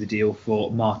to you with a deal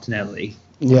for Martinelli,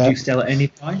 Yeah. would you sell at any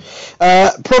price?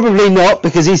 Probably not,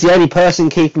 because he's the only person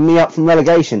keeping me up from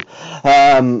relegation.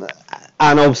 And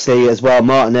obviously, as well,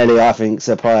 Martinelli, I think, is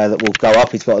a player that will go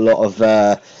up. He's got a lot of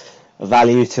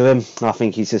value to him. I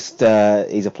think he's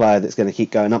a player that's going to keep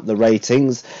going up the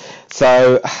ratings.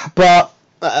 So, but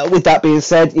with that being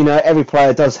said, every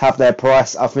player does have their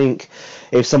price. I think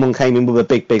if someone came in with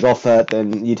a big offer,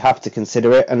 then you'd have to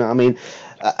consider it. And I mean,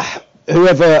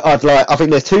 whoever I'd like, I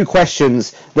think there's two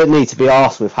questions that need to be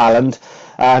asked with Haaland,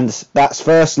 and that's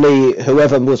firstly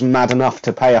whoever was mad enough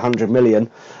to pay 100 million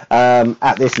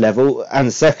at this level,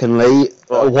 and secondly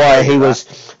why he was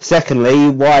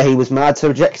mad to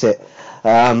reject it.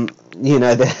 I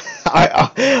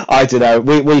don't know.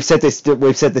 We've said this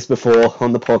before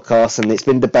on the podcast, and it's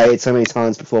been debated so many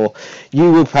times before.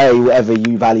 You will pay whatever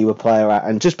you value a player at,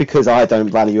 and just because I don't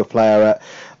value a player at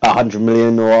 100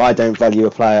 million or I don't value a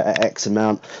player at X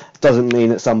amount doesn't mean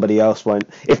that somebody else won't.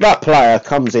 If that player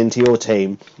comes into your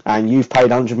team and you've paid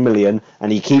 100 million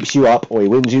and he keeps you up or he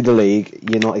wins you the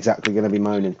league, you're not exactly going to be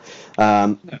moaning.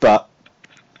 But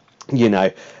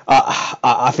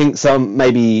I think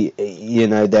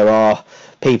there are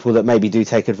people that maybe do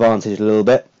take advantage a little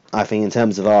bit, I think, in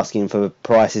terms of asking for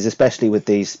prices, especially with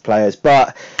these players.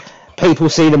 But people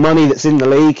see the money that's in the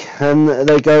league and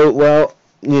they go, well,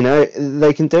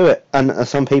 they can do it, and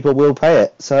some people will pay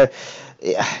it. So,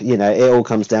 it all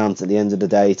comes down to the end of the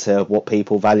day to what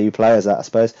people value players at, I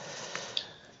suppose.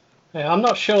 Yeah, I'm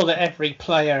not sure that every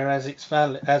player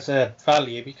has a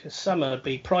value, because some would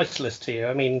be priceless to you.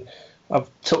 I mean, I've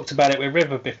talked about it with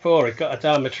River before. He got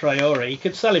Adama Traore. He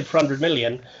could sell him for 100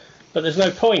 million, but there's no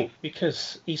point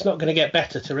because he's not going to get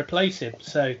better to replace him.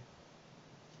 So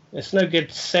it's no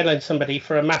good selling somebody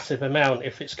for a massive amount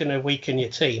if it's going to weaken your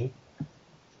team.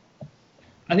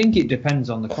 I think it depends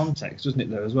on the context, doesn't it,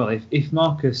 though, as well? If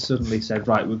Marcus suddenly said,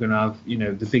 right, we're going to have,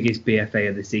 the biggest BFA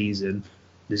of the season,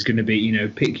 there's going to be,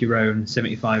 pick your own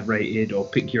 75 rated or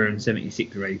pick your own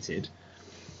 76 rated,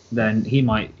 then he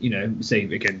might, say,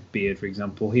 again, Beard, for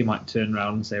example, he might turn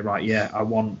around and say, right, yeah, I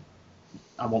want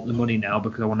the money now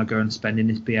because I want to go and spend in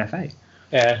this BFA.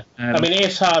 Yeah. I mean, it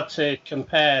is hard to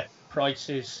compare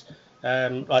prices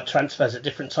like transfers at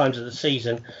different times of the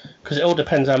season because it all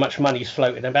depends how much money's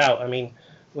floating about. I mean,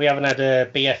 we haven't had a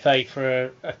BFA for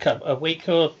a week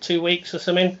or 2 weeks or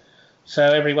something, so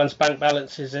everyone's bank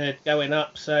balances are going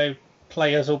up, so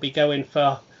players will be going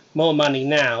for more money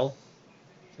now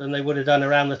than they would have done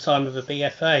around the time of a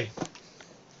BFA.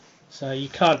 So you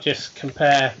can't just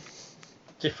compare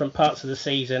different parts of the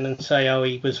season and say, oh,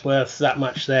 he was worth that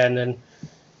much then and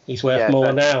he's worth Yeah,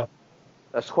 more now.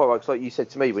 That's quite right. 'Cause like you said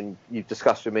to me when you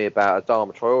discussed with me about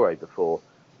Adama Traore before,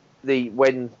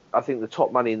 when I think the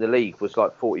top money in the league was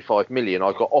like 45 million,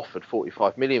 I got offered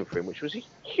 45 million for him, which was a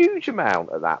huge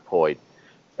amount at that point.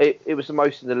 It was the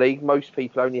most in the league. Most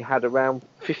people only had around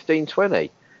 15, 20.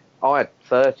 I had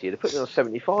 30. They put me on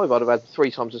 75. I'd have had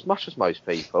 3 times as much as most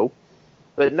people.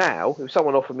 But now, if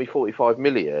someone offered me 45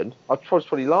 million, I'd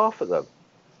probably laugh at them.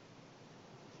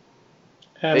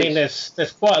 I mean, there's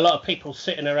quite a lot of people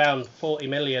sitting around 40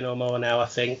 million or more now, I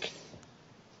think,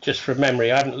 just from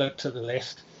memory. I haven't looked at the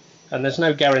list. And there's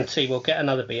no guarantee we'll get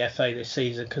another BFA this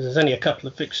season because there's only a couple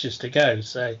of fixtures to go.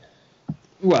 So,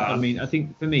 well, I mean, I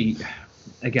think for me,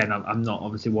 again, I'm not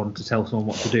obviously one to tell someone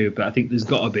what to do, but I think there's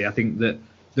got to be. I think that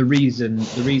the reason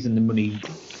the money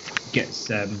gets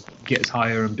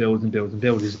higher and builds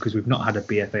is because we've not had a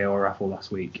BFA or a raffle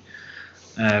last week.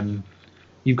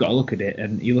 You've got to look at it,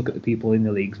 and you look at the people in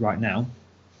the leagues right now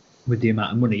with the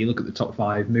amount of money. You look at the top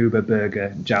 5: Muba,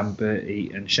 Berger, Jam,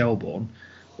 Bertie, and Shelbourne,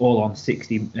 all on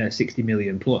 60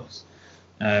 million plus.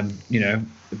 A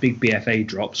big BFA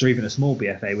drops, or even a small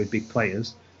BFA with big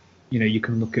players. You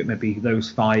can look at maybe those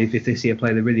 5, if they see a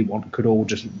player they really want, could all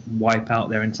just wipe out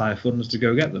their entire funds to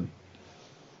go get them.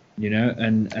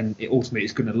 And ultimately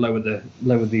it's going to lower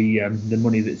the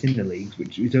money that's in the leagues,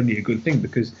 which is only a good thing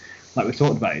because, like we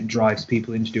talked about, it drives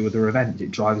people in to do other events.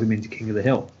 It drives them into King of the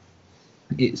Hill.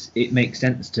 It makes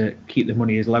sense to keep the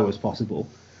money as low as possible,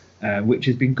 which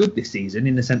has been good this season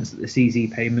in the sense that the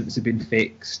CZ payments have been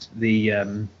fixed,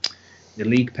 the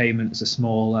league payments are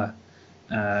smaller,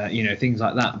 things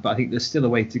like that. But I think there's still a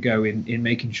way to go in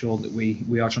making sure that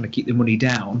we are trying to keep the money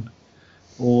down,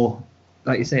 or,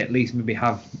 like you say, at least maybe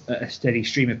have a steady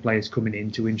stream of players coming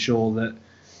in to ensure that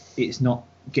it's not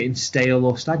getting stale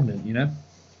or stagnant,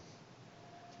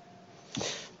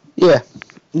 Yeah,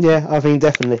 I think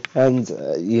definitely, and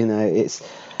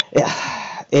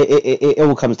it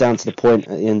all comes down to the point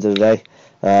at the end of the day.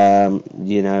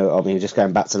 Just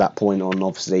going back to that point on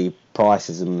obviously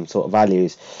prices and sort of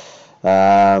values.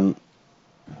 While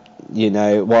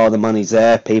the money's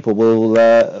there, people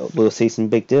will see some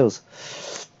big deals.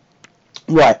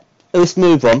 Right, let's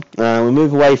move on. We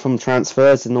move away from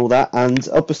transfers and all that, and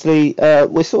obviously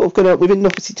we're sort of we've been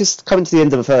obviously just coming to the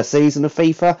end of the first season of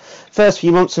FIFA, first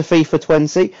few months of FIFA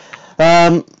 20.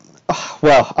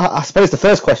 I suppose the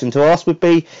first question to ask would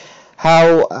be,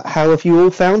 how have you all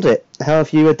found it? How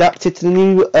have you adapted to the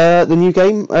new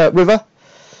game, River?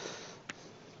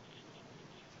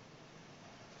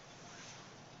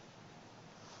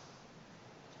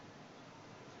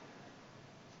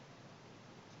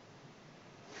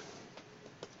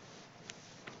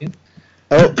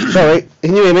 Oh, sorry.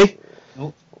 Can you hear me?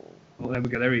 Oh, there we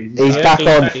go. There he is. He's back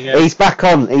on. He's back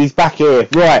on. He's back here.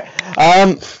 Right.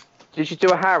 Did you do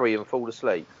a Harry and fall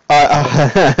asleep?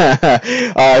 Yeah,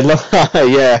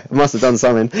 must have done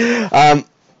something.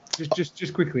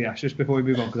 Just quickly, Ash, just before we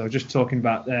move on, because I was just talking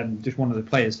about just one of the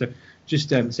players. So just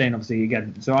saying, obviously,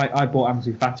 again, so I bought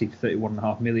Ansu Fati for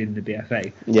 31.5 million in the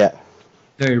BFA. Yeah.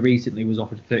 Very recently was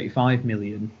offered 35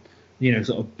 million.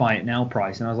 Sort of buy it now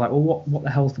price, and I was like, well, what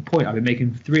the hell's the point? I've been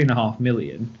making 3.5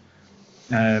 million,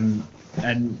 and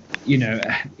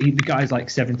the guy's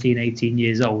like 17, 18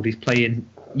 years old. He's playing,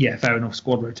 fair enough,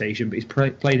 squad rotation, but he's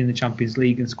played in the Champions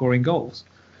League and scoring goals.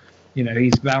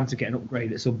 He's bound to get an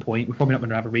upgrade at some point. We're probably not going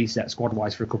to have a reset squad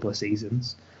wise for a couple of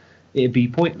seasons. It'd be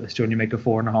pointless to only make a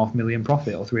 4.5 million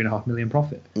profit or 3.5 million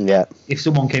profit. Yeah. If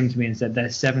someone came to me and said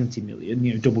there's 70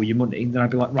 million, double your money, then I'd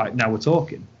be like, right, now we're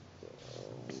talking.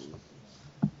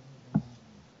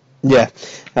 Yeah,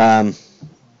 I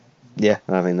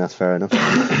mean that's fair enough.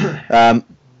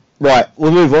 Right,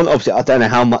 we'll move on. Obviously, I don't know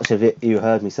how much of it you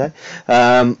heard me say.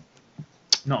 Not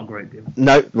a great deal.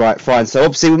 No, right, fine. So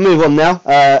obviously we'll move on now.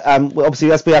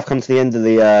 Obviously, as we have come to the end of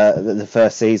the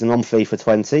first season on FIFA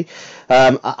 20,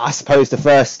 I suppose the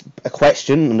first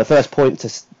question and the first point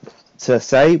to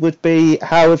say would be,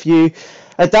 how have you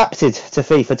adapted to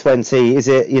FIFA 20? Is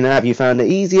it, have you found it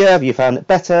easier? Have you found it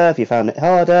better? Have you found it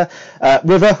harder?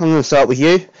 River, I'm going to start with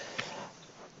you.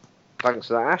 Thanks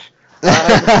for that,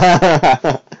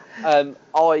 Ash.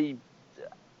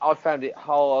 I found it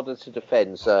harder to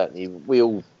defend, certainly. We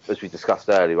all, as we discussed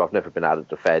earlier, I've never been able to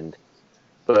defend,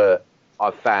 but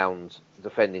I've found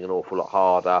defending an awful lot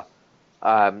harder.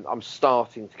 I'm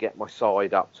starting to get my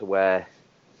side up to where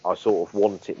I sort of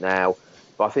want it now.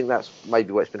 But I think that's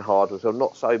maybe where it's been harder as well.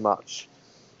 Not so much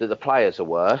that the players are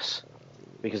worse,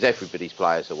 because everybody's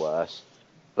players are worse,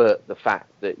 but the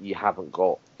fact that you haven't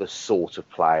got the sort of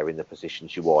player in the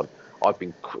positions you want. I've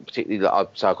been particularly,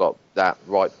 so I got that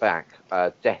right back,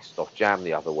 Dest off Jam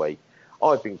the other week.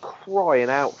 I've been crying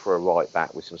out for a right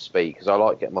back with some speed because I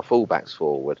like getting my fullbacks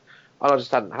forward, and I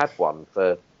just hadn't had one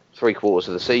for 3/4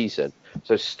 of the season.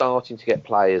 So starting to get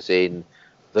players in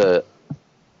that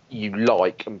you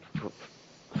like and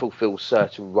fulfil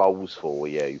certain roles for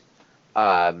you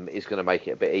is going to make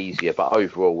it a bit easier. But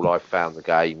overall, I've found the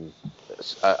game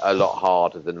a lot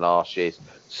harder than last year's.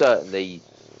 Certainly,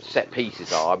 set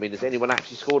pieces are. I mean, has anyone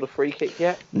actually scored a free kick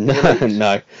yet?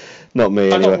 No, not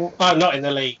me anyway. I'm not in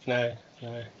the league, no.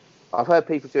 I've heard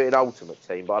people do it in Ultimate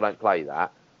Team, but I don't play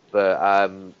that. But I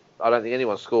don't think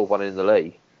anyone's scored one in the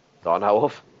league that I know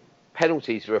of.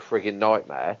 Penalties are a frigging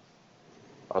nightmare.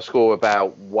 I score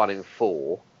about 1 in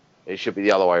 4. It should be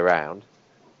the other way around.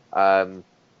 I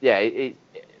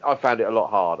found it a lot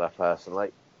harder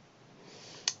personally.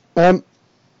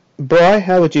 Bri,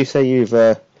 how would you say you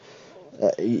found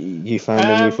the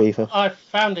new FIFA? I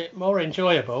found it more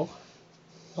enjoyable,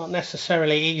 not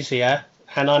necessarily easier,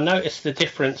 and I noticed the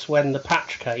difference when the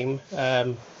patch came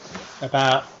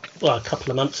about a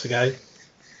couple of months ago.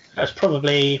 That was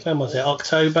probably, when was it,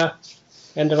 October,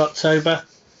 end of October,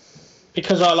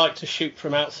 because I like to shoot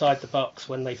from outside the box.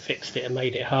 When they fixed it and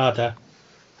made it harder,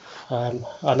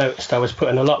 I noticed I was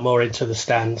putting a lot more into the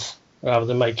stands rather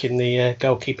than making the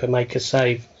goalkeeper make a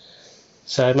save.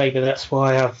 So maybe that's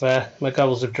why my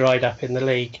goals have dried up in the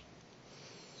league,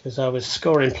 because I was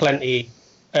scoring plenty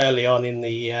early on in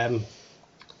the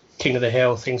King of the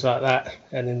Hill, things like that,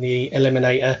 and in the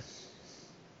Eliminator.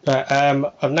 But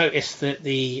I've noticed that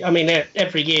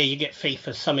every year you get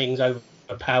FIFA, something's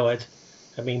overpowered.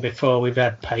 I mean, before we've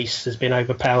had pace has been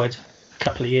overpowered a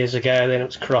couple of years ago, then it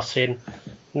was crossing.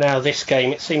 Now this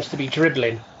game, it seems to be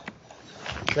dribbling.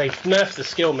 They've nerfed the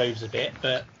skill moves a bit,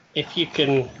 but if you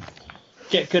can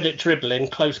get good at dribbling,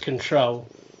 close control,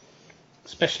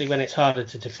 especially when it's harder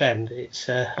to defend, it's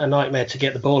a nightmare to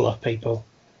get the ball off people.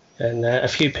 And a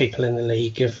few people in the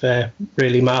league have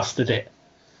really mastered it,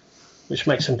 which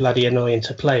makes them bloody annoying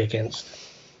to play against.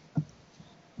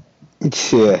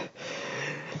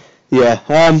 Yeah.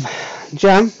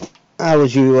 Jam, how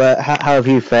would you? How have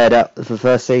you fared out for the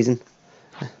first season?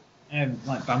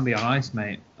 Like Bambi on ice,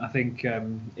 mate. I think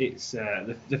it's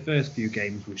the first few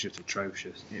games was just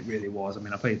atrocious. It really was. I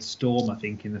mean, I played Storm, I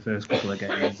think, in the first couple of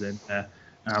games, and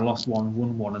I lost one,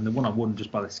 won one, and the one I won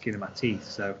just by the skin of my teeth.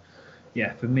 So,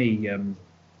 yeah, for me,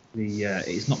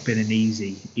 it's not been an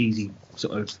easy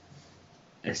sort of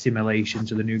assimilation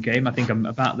to the new game. I think I'm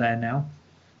about there now.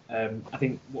 I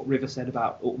think what River said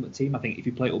about Ultimate Team, I think if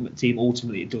you play Ultimate Team,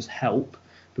 ultimately it does help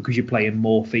because you're playing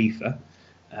more FIFA.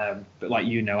 But like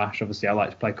Ash, obviously I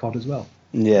like to play COD as well.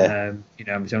 Yeah.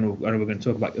 I know we're going to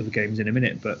talk about other games in a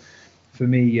minute, but for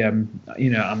me, I'm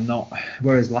not.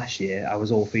 Whereas last year I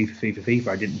was all FIFA.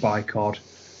 I didn't buy COD.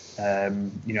 I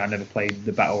never played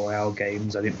the Battle Royale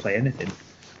games. I didn't play anything.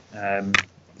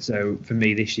 So for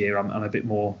me this year, I'm a bit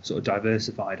more sort of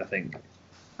diversified, I think,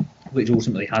 which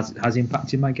ultimately has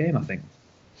impacted my game, I think.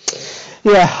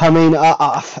 Yeah, I mean,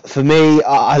 for me,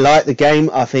 I like the game.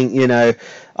 I think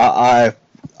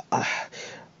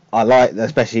I like,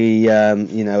 especially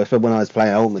when I was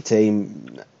playing Ultimate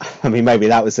Team. I mean, maybe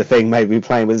that was the thing. Maybe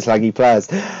playing with sluggy players.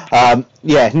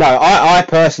 I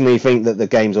personally think that the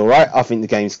game's all right. I think the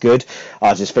game's good.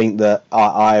 I just think that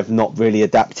I have not really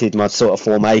adapted my sort of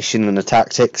formation and the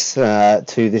tactics to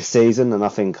this season, and I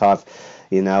think I've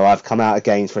come out of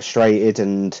games frustrated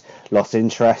and lost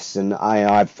interest, and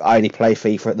I only play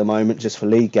FIFA at the moment just for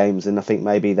league games, and I think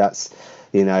maybe that's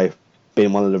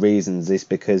been one of the reasons is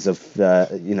because of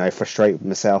frustrated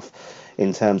myself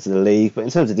in terms of the league. But in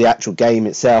terms of the actual game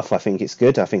itself, I think it's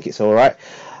good. I think it's all right.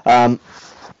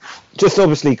 Just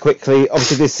obviously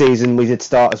this season we did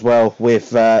start as well with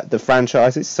the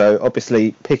franchises. So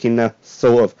obviously picking the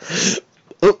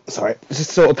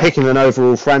picking an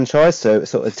overall franchise, so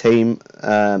sort of team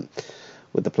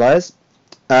with the players.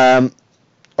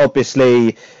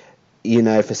 Obviously,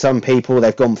 for some people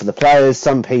they've gone for the players,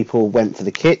 some people went for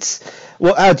the kits.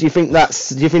 How do you think do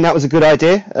you think that was a good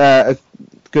idea? A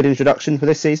good introduction for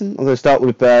this season? I'm going to start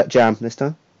with Jam this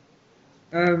time.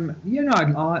 I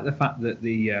like the fact that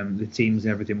the teams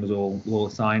and everything was all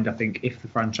assigned. I think if the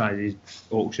franchises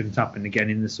auctions happened again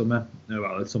in the summer,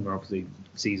 the summer obviously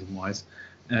season-wise,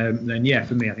 then yeah,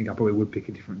 for me, I think I probably would pick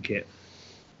a different kit.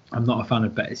 I'm not a fan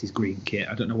of Betis' green kit.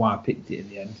 I don't know why I picked it in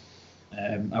the end.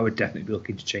 I would definitely be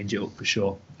looking to change it up for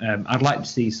sure. I'd like to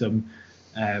see some,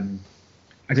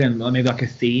 maybe like a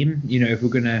theme. If we're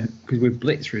gonna, because we've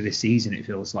blitzed through this season, it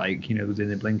feels like within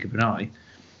the blink of an eye.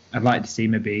 I'd like to see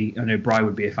maybe, I know Bri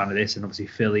would be a fan of this, and obviously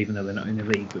Phil, even though they're not in the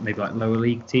league, but maybe like lower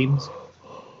league teams.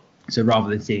 So rather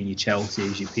than seeing your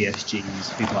Chelseas, your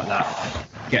PSGs, people like that,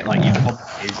 get like your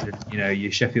Coventries and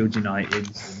your Sheffield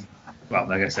Uniteds. And, well,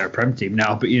 I guess they're a Prem team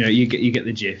now, but you get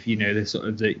the gif. The sort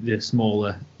of the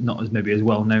smaller, not as maybe as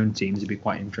well known teams would be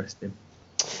quite interesting.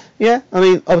 Yeah, I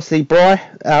mean, obviously, Bri,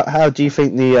 how do you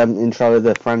think the intro of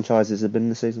the franchises have been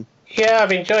this season? Yeah,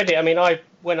 I've enjoyed it. I mean,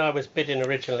 when I was bidding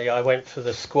originally, I went for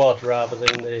the squad rather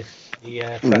than the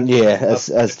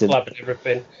as did club and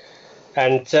everything.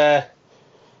 And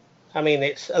I mean,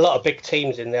 it's a lot of big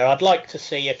teams in there. I'd like to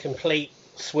see a complete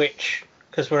switch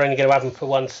because we're only going to have them for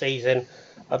one season.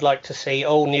 I'd like to see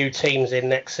all new teams in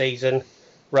next season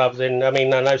rather than. I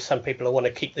mean, I know some people want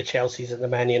to keep the Chelseas and the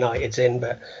Man Uniteds in,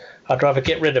 but I'd rather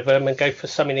get rid of them and go for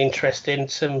something interesting.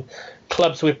 Some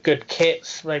clubs with good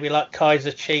kits, maybe like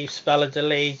Kaiser Chiefs,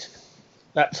 Valladolid,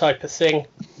 that type of thing.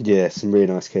 Yeah, some really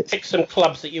nice kits. Pick some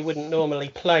clubs that you wouldn't normally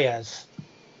play as.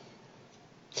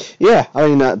 Yeah, I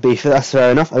mean that's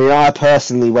fair enough. I mean, I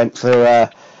personally went for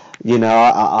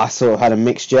I sort of had a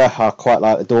mixture. I quite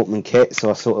like the Dortmund kit, so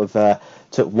I sort of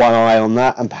took one eye on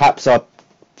that, and perhaps I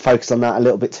focused on that a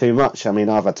little bit too much. I mean,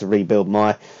 I've had to rebuild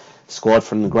my squad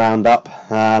from the ground up.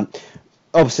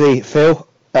 Obviously, Phil,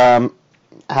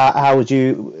 how do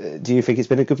you think it's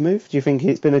been a good move? Do you think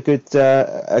it's been a good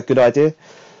idea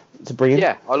to bring in?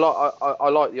 Yeah, I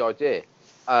like the idea.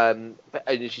 But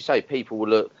as you say, people will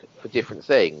look for different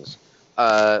things.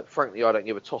 Frankly, I don't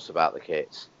give a toss about the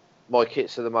kits. My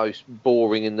kits are the most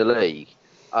boring in the league.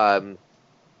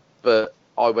 But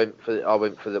I went for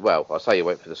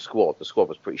the squad. The squad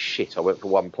was pretty shit. I went for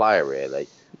one player really,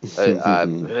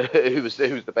 who was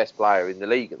the best player in the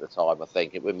league at the time. I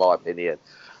think, in my opinion.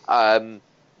 I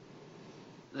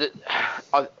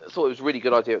thought it was a really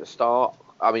good idea at the start.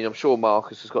 I mean, I'm sure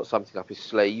Marcus has got something up his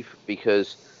sleeve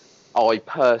because I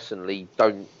personally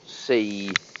don't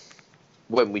see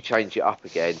when we change it up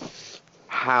again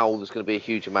how there's going to be a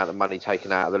huge amount of money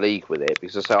taken out of the league with it,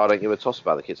 because I don't give a toss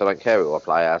about the kits. I don't care who I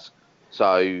play as.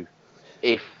 So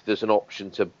if there's an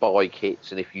option to buy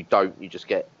kits and if you don't, you just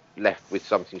get left with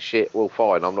something shit, well,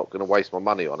 fine, I'm not going to waste my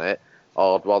money on it.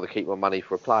 I'd rather keep my money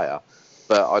for a player.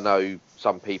 But I know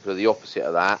some people are the opposite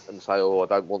of that and say, I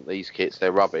don't want these kits,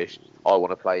 they're rubbish. I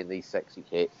want to play in these sexy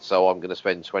kits, so I'm going to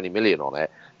spend 20 million on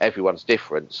it. Everyone's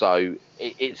different, so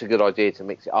it's a good idea to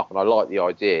mix it up. And I like the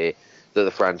idea that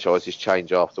the franchises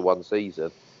change after one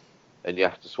season and you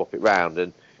have to swap it round.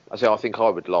 And I think I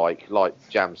would like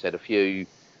Jam said, a few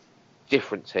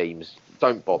different teams.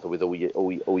 Don't bother with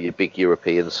all your big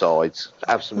European sides.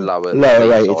 Have some lower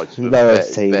rated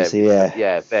teams.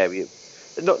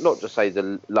 Not just say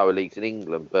the lower leagues in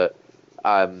England, but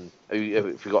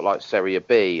if you've got like Serie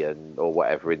B or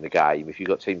whatever in the game, if you've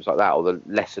got teams like that, or the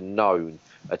lesser known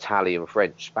Italian,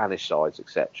 French, Spanish sides,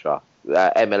 etc.,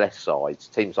 MLS sides,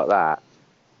 teams like that,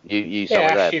 you some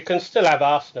of them. You can still have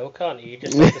Arsenal, can't you? You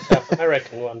just have the South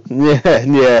American one.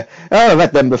 Yeah. Oh, I've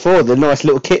had them before. The nice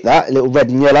little kit, that little red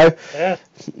and yellow. Yeah.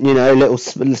 Little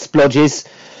splodges,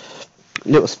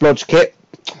 little splodge kit.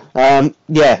 I like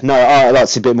to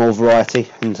see a bit more variety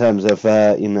in terms of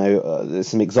there's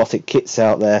some exotic kits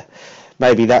out there.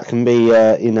 Maybe that can be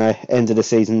end of the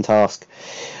season task.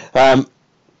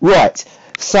 Right,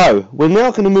 so we're now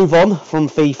going to move on from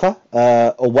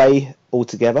FIFA away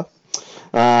altogether.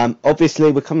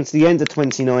 Obviously, we're coming to the end of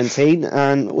 2019,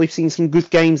 and we've seen some good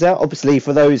games out. Obviously,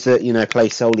 for those that play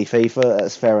solely FIFA,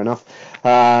 that's fair enough.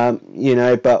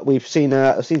 But we've seen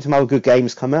some other good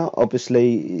games come out.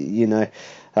 Obviously,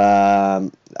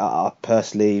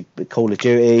 personally, Call of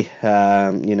Duty.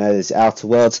 There's Outer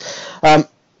Worlds.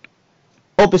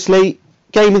 Obviously,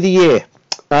 Game of the Year.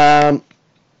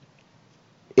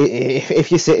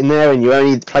 If you're sitting there and you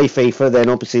only play FIFA, then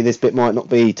obviously this bit might not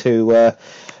be too.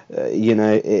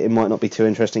 It might not be too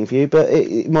interesting for you, but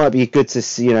it might be good to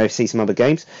see some other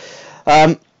games.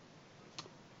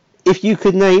 If you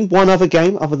could name one other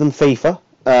game other than FIFA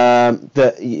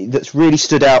that's really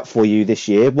stood out for you this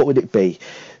year, what would it be?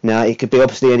 Now, it could be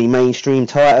obviously any mainstream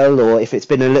title, or if it's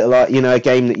been a little a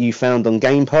game that you found on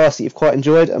Game Pass that you've quite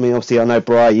enjoyed. I mean, obviously, I know,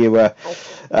 Bri, you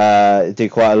do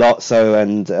quite a lot,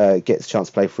 and get the chance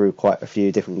to play through quite a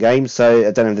few different games. So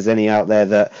I don't know if there's any out there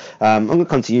that I'm going to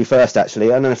come to you first. Actually,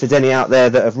 I don't know if there's any out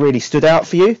there that have really stood out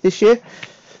for you this year.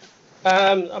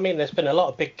 There's been a lot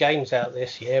of big games out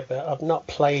this year, but I've not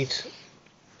played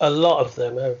a lot of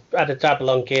them. I've had a dabble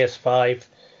on Gears 5.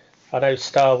 I know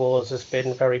Star Wars has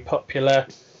been very popular.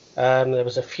 There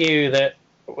was a few that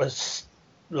was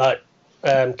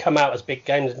come out as big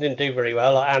games and didn't do very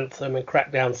well, like Anthem and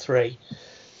Crackdown 3.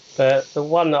 But the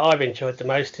one that I've enjoyed the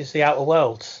most is the Outer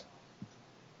Worlds.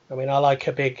 I mean, I like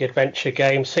a big adventure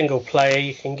game, single player.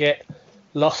 You can get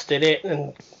lost in it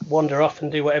and wander off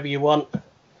and do whatever you want.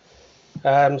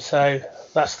 So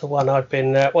that's the one I've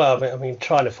been,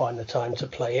 trying to find the time to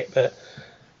play it, but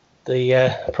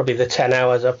probably the 10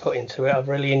 hours I've put into it, I've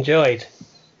really enjoyed.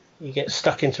 You get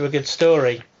stuck into a good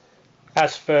story.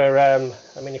 As for,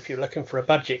 if you're looking for a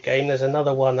budget game, there's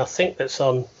another one I think that's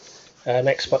on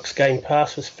Xbox Game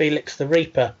Pass, was Felix the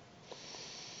Reaper,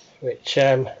 which,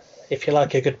 if you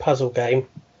like a good puzzle game,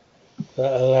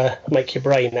 that'll make your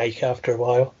brain ache after a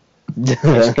while.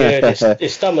 It's good.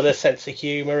 It's done with a sense of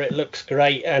humour. It looks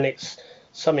great, and it's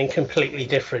something completely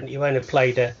different. You won't have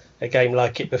played a game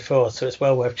like it before, so it's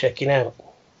well worth checking out.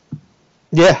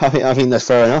 Yeah, I think that's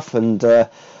fair enough, and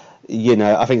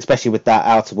I think especially with that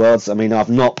Outer Worlds, I've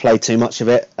not played too much of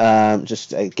it,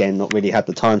 just again not really had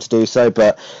the time to do so,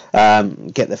 but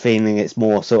get the feeling it's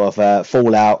more sort of a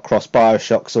Fallout cross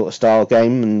Bioshock sort of style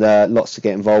game, and lots to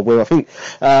get involved with. I think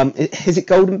is it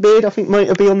Golden Beard? I think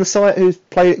might be on the site, who's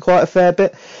played it quite a fair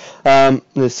bit.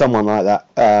 There's someone like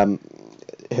that.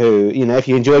 Who, if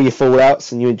you enjoy your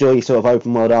Fallouts and you enjoy your sort of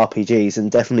open world RPGs, then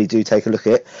definitely do take a look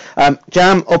at it.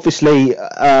 Jam, obviously,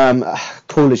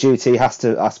 Call of Duty has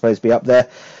to, I suppose, be up there.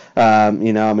 I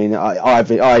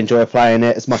enjoy playing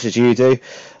it as much as you do.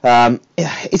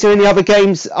 Is there any other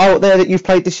games out there that you've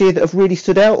played this year that have really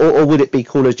stood out, or would it be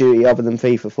Call of Duty other than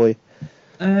FIFA for you?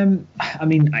 I'm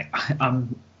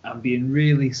being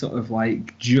really sort of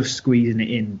like just squeezing it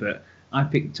in, but I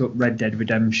picked up Red Dead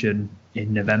Redemption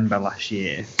in November last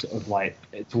year, sort of like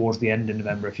towards the end of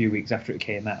November, a few weeks after it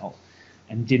came out,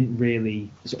 and didn't really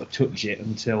sort of touch it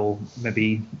until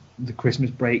maybe the Christmas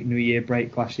break, New Year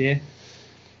break last year.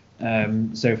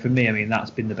 So for me,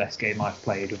 that's been the best game I've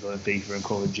played other than FIFA and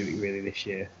Call of Duty really this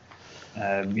year.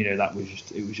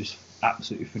 It was just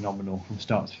absolutely phenomenal from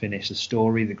start to finish. The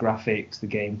story, the graphics, the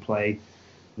gameplay,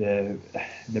 the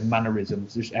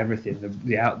mannerisms, just everything,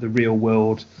 the real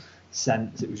world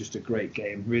sense. It was just a great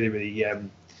game, really, really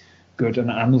good, and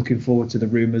I'm looking forward to the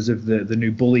rumours of the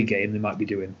new Bully game they might be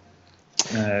doing.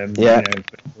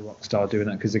 Rockstar doing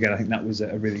that, because again, I think that was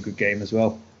a really good game as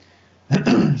well.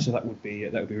 So that would be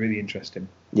really interesting.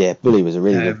 Yeah, Bully was a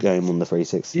really good game on the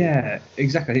 360. Yeah,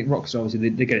 exactly. I think Rockstar, obviously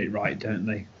they get it right, don't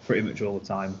they? Pretty much all the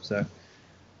time. So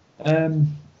other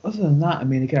than that,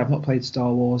 again, I've not played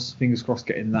Star Wars. Fingers crossed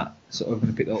getting that. Sort of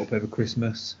going to pick that up over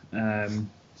Christmas.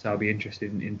 So I'll be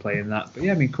interested in playing that. But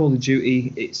yeah, Call of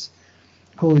Duty has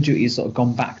sort of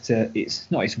gone back to, it's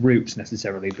not its roots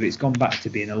necessarily, but it's gone back to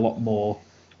being a lot more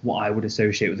what I would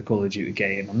associate with a Call of Duty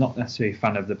game. I'm not necessarily a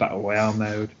fan of the Battle Royale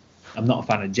mode. I'm not a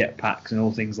fan of jetpacks and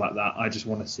all things like that. I just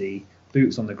want to see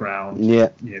boots on the ground. Yeah.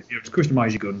 Just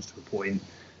customise your guns to a point,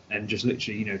 and just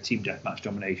literally, team deathmatch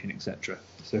domination, etc.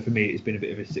 So for me, it's been a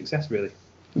bit of a success, really.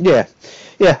 Yeah,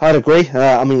 I'd agree.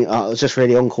 I was just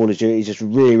really on Call of Duty, just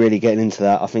really, really getting into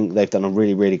that. I think they've done a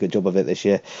really, really good job of it this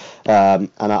year, and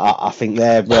I think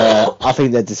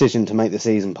their decision to make the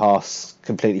season pass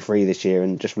completely free this year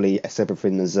and just release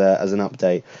everything as an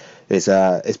update is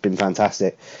it's been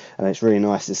fantastic, and it's really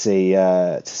nice to see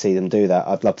them do that.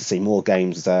 I'd love to see more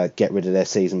games get rid of their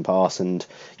season pass, and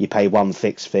you pay one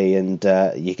fixed fee and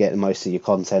you get most of your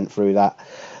content through that.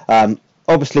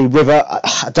 Obviously, River,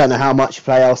 I don't know how much you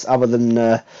play else other than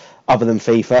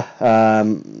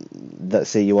FIFA. Let's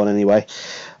see you on anyway.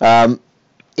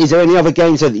 Is there any other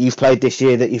games that you've played this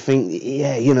year that you think,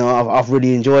 I've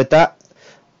really enjoyed that?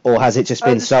 Or has it just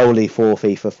been solely for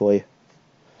FIFA for you?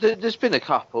 There's been a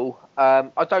couple.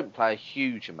 I don't play a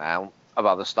huge amount of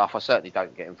other stuff. I certainly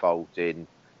don't get involved in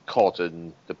COD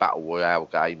and the Battle Royale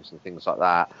games and things like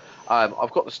that.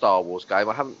 I've got the Star Wars game.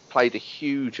 I haven't played a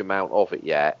huge amount of it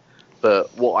yet.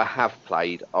 But what I have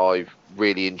played, I've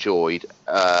really enjoyed,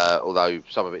 although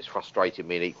some of it's frustrated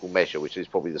me in equal measure, which is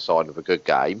probably the sign of a good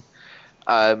game.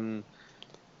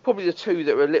 Probably the two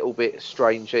that are a little bit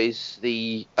strange is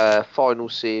the final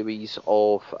series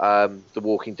of the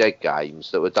Walking Dead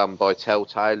games that were done by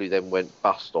Telltale, who then went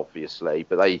bust, obviously,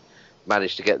 but they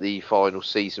managed to get the final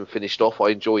season finished off. I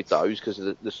enjoyed those because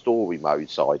of the story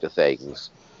mode side of things.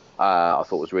 I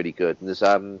thought was really good. And there's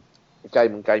a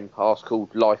game on Game Pass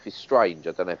called Life is Strange.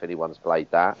 I don't know if anyone's played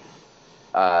that,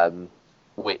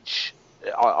 which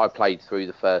I played through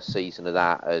the first season of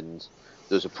that, and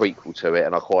there's a prequel to it,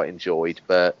 and I quite enjoyed,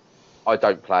 but I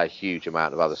don't play a huge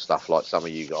amount of other stuff like some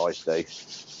of you guys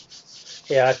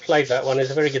do. Yeah, I played that one. There's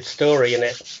a very good story in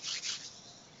it.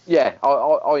 Yeah,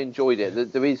 I enjoyed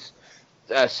it. There is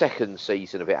a second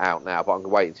season of it out now, but I'm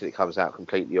going to wait until it comes out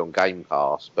completely on Game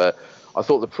Pass. But I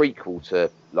thought the prequel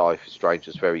to Life is Strange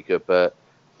was very good, but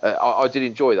I did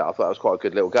enjoy that. I thought that was quite a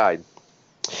good little game.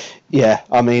 Yeah,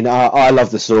 I mean, I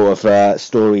love the sort of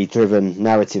story-driven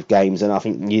narrative games, and I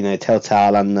think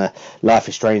Telltale and the Life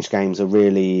is Strange games are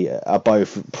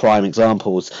both prime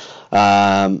examples.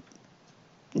 Both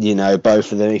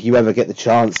of them. If you ever get the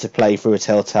chance to play through a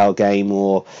Telltale game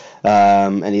or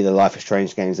any of the Life is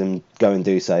Strange games, then go and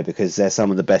do so, because they're some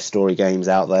of the best story games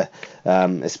out there,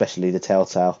 especially the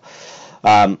Telltale.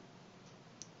 I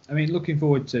mean, looking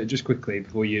forward to, just quickly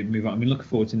before you move on, looking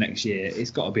forward to next year.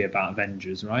 It's got to be about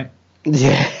Avengers, right?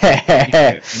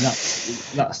 Yeah.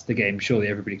 That's the game surely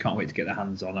everybody can't wait to get their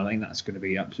hands on. I think that's going to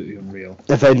be absolutely unreal.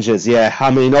 Avengers, yeah. I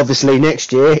mean, obviously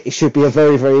next year it should be a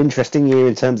very, very interesting year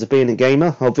in terms of being a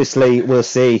gamer. Obviously we'll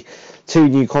see 2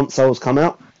 new consoles come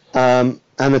out and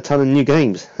a ton of new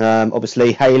games.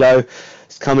 Obviously Halo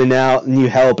is coming out, new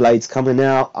Hellblade's coming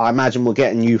out. I imagine we'll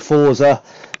get a new Forza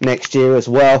next year as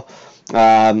well.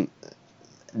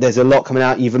 There's a lot coming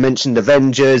out. You've mentioned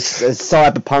Avengers.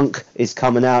 Cyberpunk is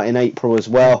coming out in April as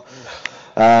well.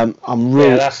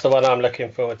 That's the one I'm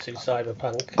looking forward to,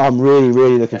 Cyberpunk. I'm really,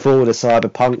 really looking forward to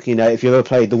Cyberpunk. If you ever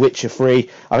played The Witcher 3,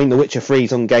 I think The Witcher 3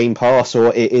 is on Game Pass,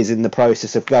 or it is in the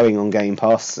process of going on Game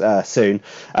Pass soon,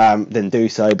 then do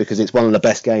so, because it's one of the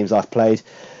best games I've played.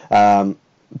 But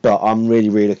I'm really,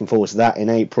 really looking forward to that in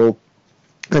April.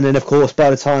 And then, of course, by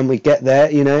the time we get there,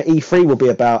 E3 will be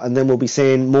about, and then we'll be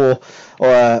seeing more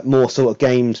sort of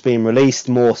games being released,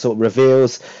 more sort of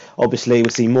reveals. Obviously, we'll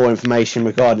see more information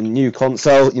regarding the new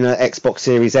console, Xbox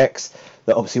Series X,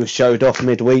 that obviously was showed off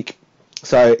midweek.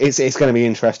 So it's going to be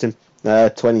interesting.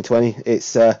 2020,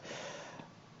 it's going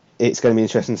to be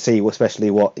interesting to see,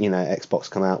 especially what Xbox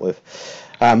come out with.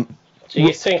 Do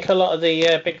you think a lot of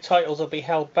the big titles will be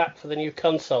held back for the new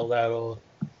console, though, or?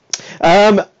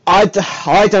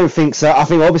 I don't think so. I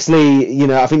think obviously,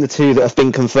 I think the 2 that have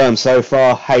been confirmed so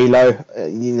far, Halo,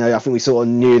 I think we sort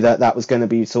of knew that was going to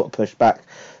be sort of pushed back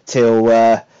till,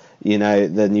 the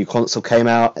new console came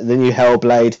out. The new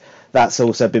Hellblade, that's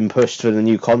also been pushed for the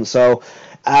new console.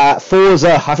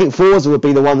 Forza, I think Forza would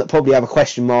be the one that probably have a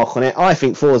question mark on it. I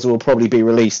think Forza will probably be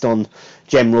released on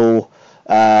general,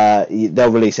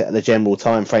 they'll release it at the general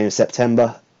time frame of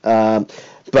September.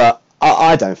 But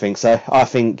I don't think so. I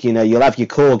think, you'll have your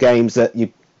core games that your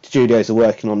studios are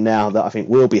working on now that I think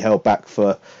will be held back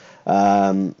for,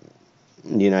 for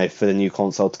the new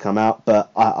console to come out.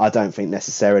 But I don't think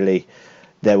necessarily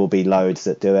there will be loads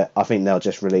that do it. I think they'll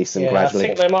just release them gradually. I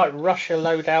think they might rush a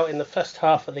load out in the first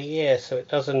half of the year so it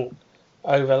doesn't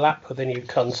overlap with the new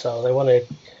console. They want to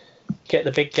get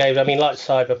the big games. Like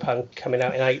Cyberpunk coming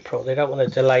out in April. They don't want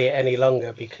to delay it any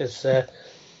longer because they're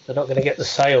not going to get the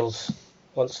sales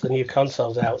once the new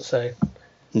console's out, so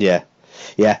yeah.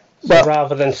 So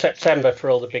rather than September for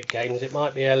all the big games, it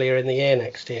might be earlier in the year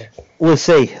next year. We'll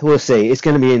see. It's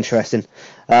going to be interesting.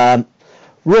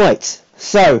 Right,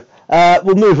 so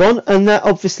we'll move on, and that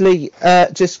obviously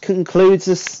just concludes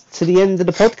us to the end of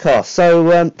the podcast.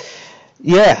 So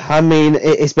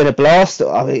it's been a blast.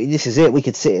 This is it. We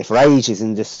could sit here for ages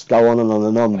and just go on and on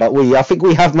and on, but I think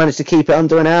we have managed to keep it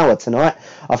under an hour tonight.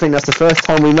 I think that's the first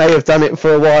time we may have done it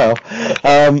for a while.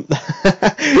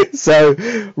 So,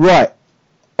 right.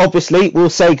 Obviously, we'll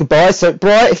say goodbye. So,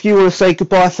 Bright, if you want to say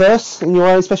goodbye first in your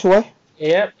own special way.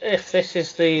 Yep, if this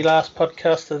is the last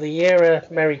podcast of the year,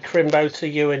 Merry Crimbo to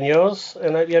you and yours,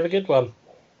 and hope you have a good one.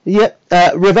 Yep,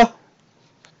 River.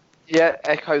 Yeah,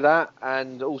 echo that,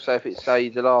 and also if it's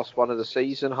the last one of the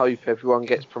season, hope everyone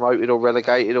gets promoted or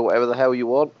relegated or whatever the hell you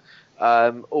want.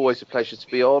 Always a pleasure to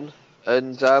be on,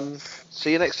 and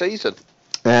see you next season.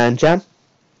 And Jan?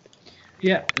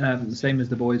 Yeah, same as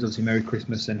the boys. Obviously, Merry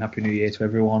Christmas and Happy New Year to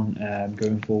everyone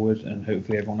going forward, and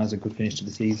hopefully everyone has a good finish to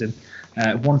the season.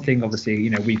 One thing, obviously,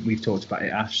 we've talked about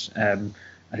it, Ash.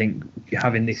 I think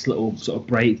having this little sort of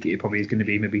break, it probably is going to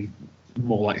be maybe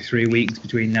more like 3 weeks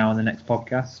between now and the next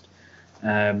podcast.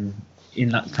 In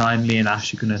that time, me and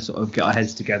Ash are going to sort of get our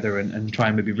heads together and try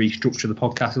and maybe restructure the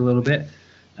podcast a little bit,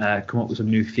 come up with some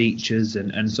new features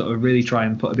and sort of really try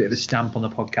and put a bit of a stamp on the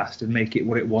podcast and make it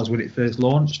what it was when it first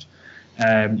launched,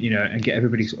 and get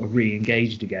everybody sort of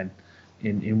re-engaged again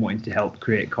in wanting to help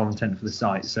create content for the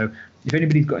site. So if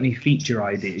anybody's got any feature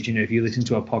ideas, if you listen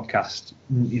to a podcast,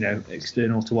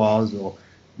 external to ours or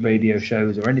radio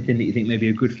shows or anything that you think may be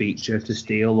a good feature to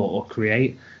steal or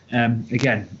create,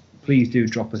 again, please do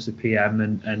drop us a PM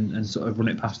and sort of run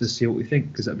it past us, see what we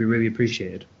think, because that'd be really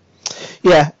appreciated.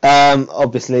 Yeah,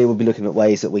 obviously we'll be looking at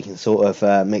ways that we can sort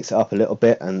of mix it up a little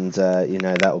bit, and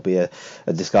that will be a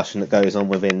discussion that goes on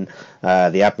within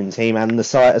the admin team and the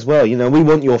site as well. We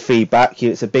want your feedback.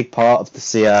 It's a big part of the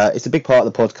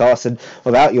podcast, and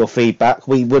without your feedback,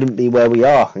 we wouldn't be where we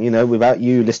are. Without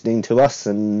you listening to us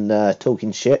and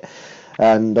talking shit,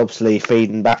 and obviously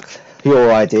feeding back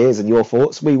your ideas and your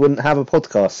thoughts, we wouldn't have a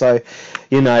podcast. So,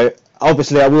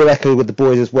 obviously I will echo with the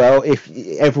boys as well. If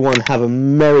everyone have a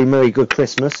merry good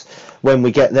Christmas when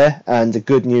we get there, and a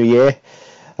good New Year.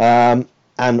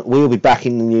 And we'll be back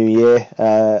in the new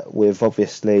year with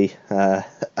obviously a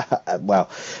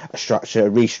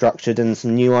structure restructured and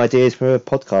some new ideas for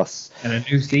podcasts. And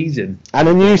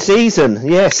a new season.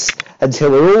 Yes.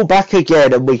 Until we're all back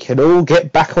again and we can all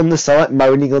get back on the site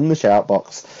moaning on the shout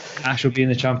box. Ash will be in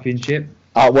the championship.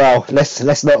 Well,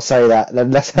 let's not say that.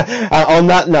 On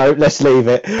that note, let's leave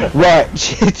it. Right.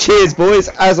 Cheers, boys.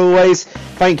 As always,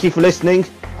 thank you for listening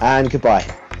and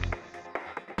goodbye.